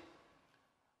 dissemination.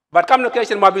 But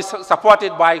communication must be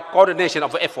supported by coordination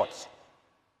of efforts,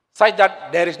 such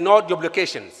that there is no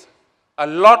duplications. A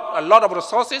lot of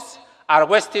resources are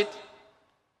wasted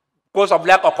because of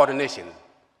lack of coordination.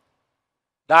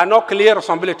 There are no clear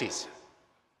responsibilities.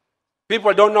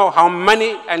 People don't know how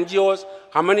many NGOs,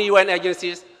 how many UN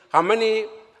agencies, how many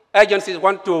agencies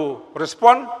want to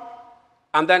respond,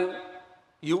 and then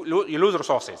you lose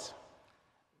resources.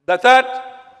 The third,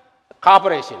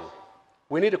 cooperation.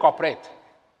 We need to cooperate,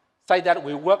 such that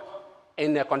we work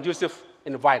in a conducive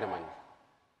environment.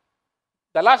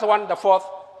 The last one, the fourth,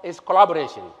 is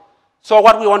collaboration. So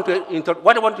what we want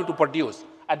to produce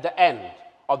at the end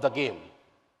of the game.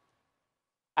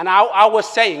 And I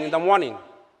was saying in the morning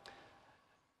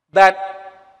that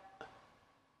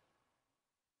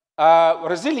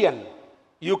resilient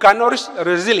You cannot reach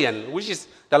resilience, which is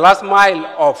the last mile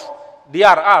of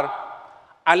DRR,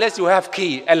 unless you have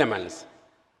key elements.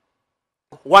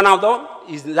 One of them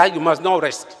is that you must know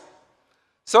risk.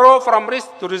 So from risk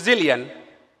to resilient,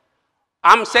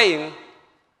 I'm saying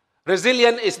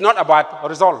resilience is not about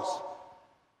results.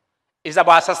 It's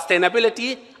about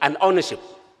sustainability and ownership.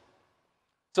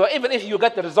 So even if you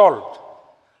get the result,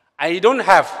 and you don't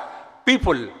have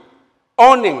people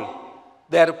owning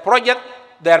their project,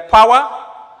 their power,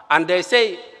 and they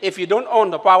say if you don't own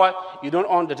the power, you don't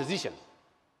own the decision.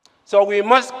 So we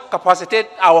must capacitate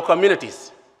our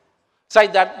communities so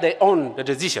that they own the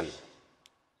decision.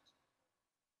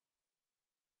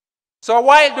 So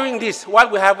while doing this, while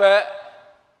we have an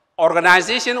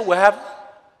organization, we have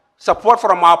support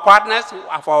from our partners,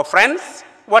 of our friends,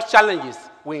 what challenges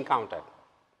we encountered?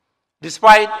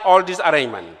 Despite all this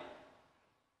arrangement,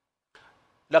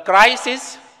 the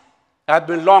crisis has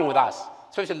been long with us,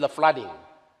 especially the flooding.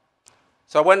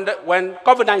 So when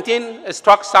COVID-19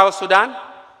 struck South Sudan,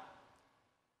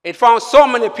 it found so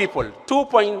many people,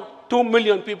 2.2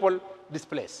 million people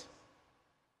displaced.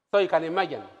 So you can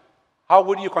imagine, how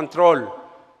would you control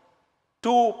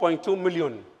 2.2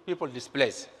 million people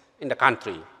displaced in the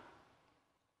country?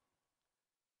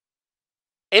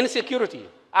 Insecurity,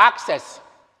 access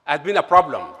has been a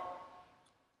problem,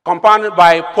 compounded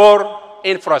by poor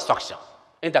infrastructure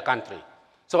in the country.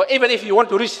 So even if you want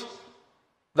to reach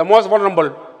the most vulnerable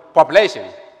population,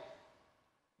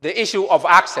 the issue of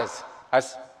access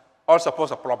has also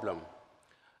posed a problem.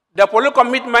 The political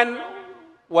commitment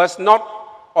was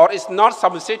not or is not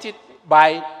substituted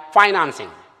by financing.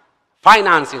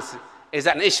 Finances is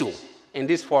an issue in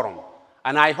this forum.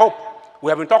 And I hope we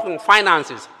have been talking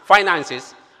finances,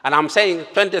 and I'm saying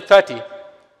 2030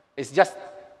 is just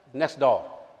next door.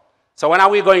 So when are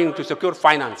we going to secure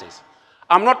finances?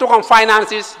 I'm not talking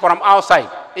finances from outside.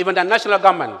 Even the national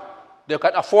government, they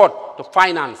can afford to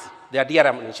finance their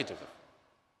DRM initiative.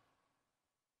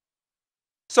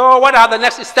 So what are the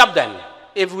next steps then?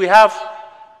 If we have,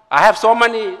 I have so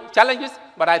many challenges,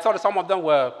 but I thought some of them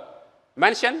were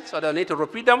mentioned, so I need to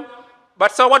repeat them.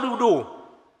 But so what do we do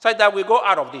so that we go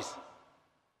out of this?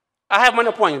 I have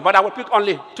many points, but I will pick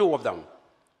only two of them.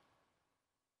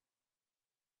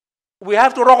 We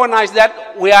have to recognize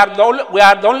that we are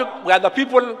the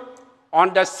people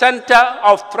on the center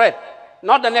of threat,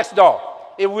 not the next door.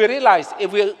 If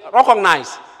we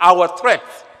recognize our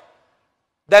threats,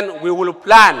 then we will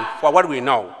plan for what we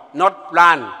know, not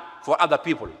plan for other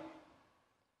people.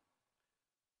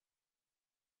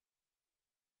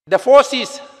 The 4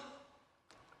 C's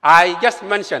I just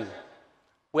mentioned,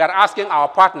 we are asking our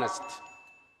partners,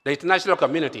 the international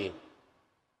community,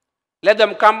 let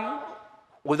them come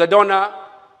with the donor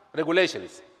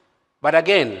regulations. But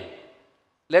again,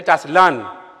 let us learn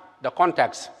the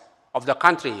context of the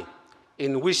country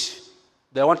in which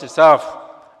they want to serve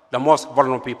the most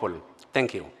vulnerable people.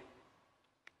 Thank you.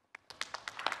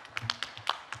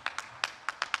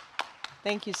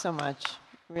 Thank you so much.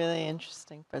 Really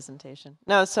interesting presentation.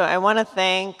 No, so I want to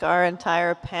thank our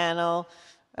entire panel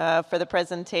for the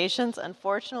presentations.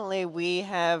 Unfortunately, we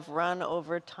have run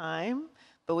over time,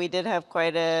 but we did have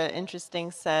quite an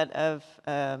interesting set of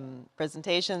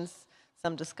presentations,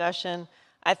 some discussion.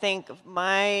 I think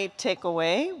my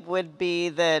takeaway would be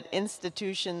that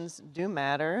institutions do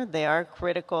matter. They are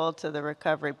critical to the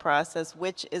recovery process,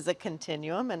 which is a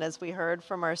continuum. And as we heard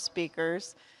from our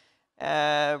speakers,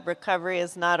 recovery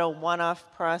is not a one-off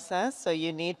process, so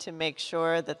you need to make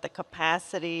sure that the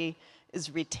capacity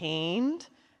is retained,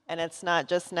 and it's not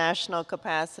just national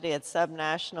capacity, it's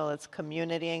subnational, it's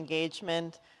community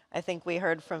engagement. I think we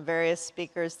heard from various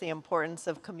speakers the importance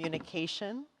of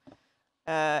communication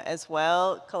as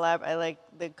well. I like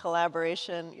the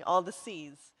collaboration, all the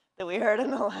C's that we heard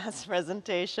in the last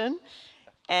presentation,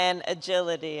 and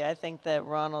agility, I think that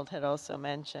Ronald had also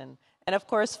mentioned. And of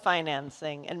course,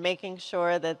 financing and making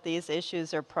sure that these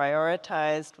issues are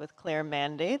prioritized with clear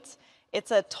mandates.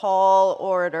 It's a tall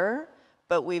order,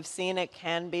 but we've seen it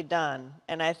can be done.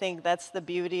 And I think that's the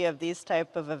beauty of these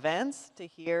type of events, to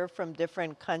hear from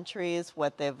different countries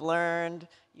what they've learned.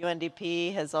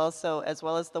 UNDP has also, as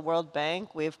well as the World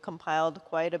Bank, we've compiled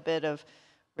quite a bit of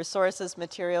resources,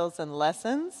 materials, and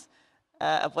lessons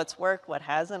of what's worked, what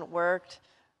hasn't worked,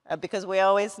 because we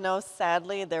always know,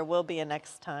 sadly, there will be a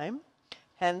next time.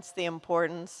 Hence the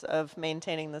importance of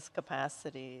maintaining this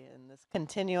capacity and this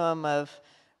continuum of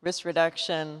risk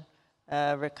reduction,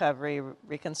 recovery,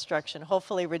 reconstruction,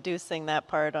 hopefully reducing that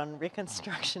part on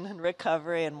reconstruction and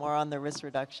recovery and more on the risk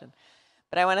reduction.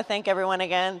 But I want to thank everyone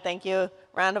again. Thank you.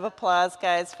 Round of applause,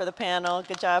 guys, for the panel.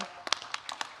 Good job.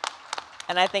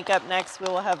 And I think up next we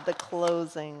will have the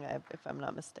closing, if I'm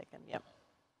not mistaken. Yep.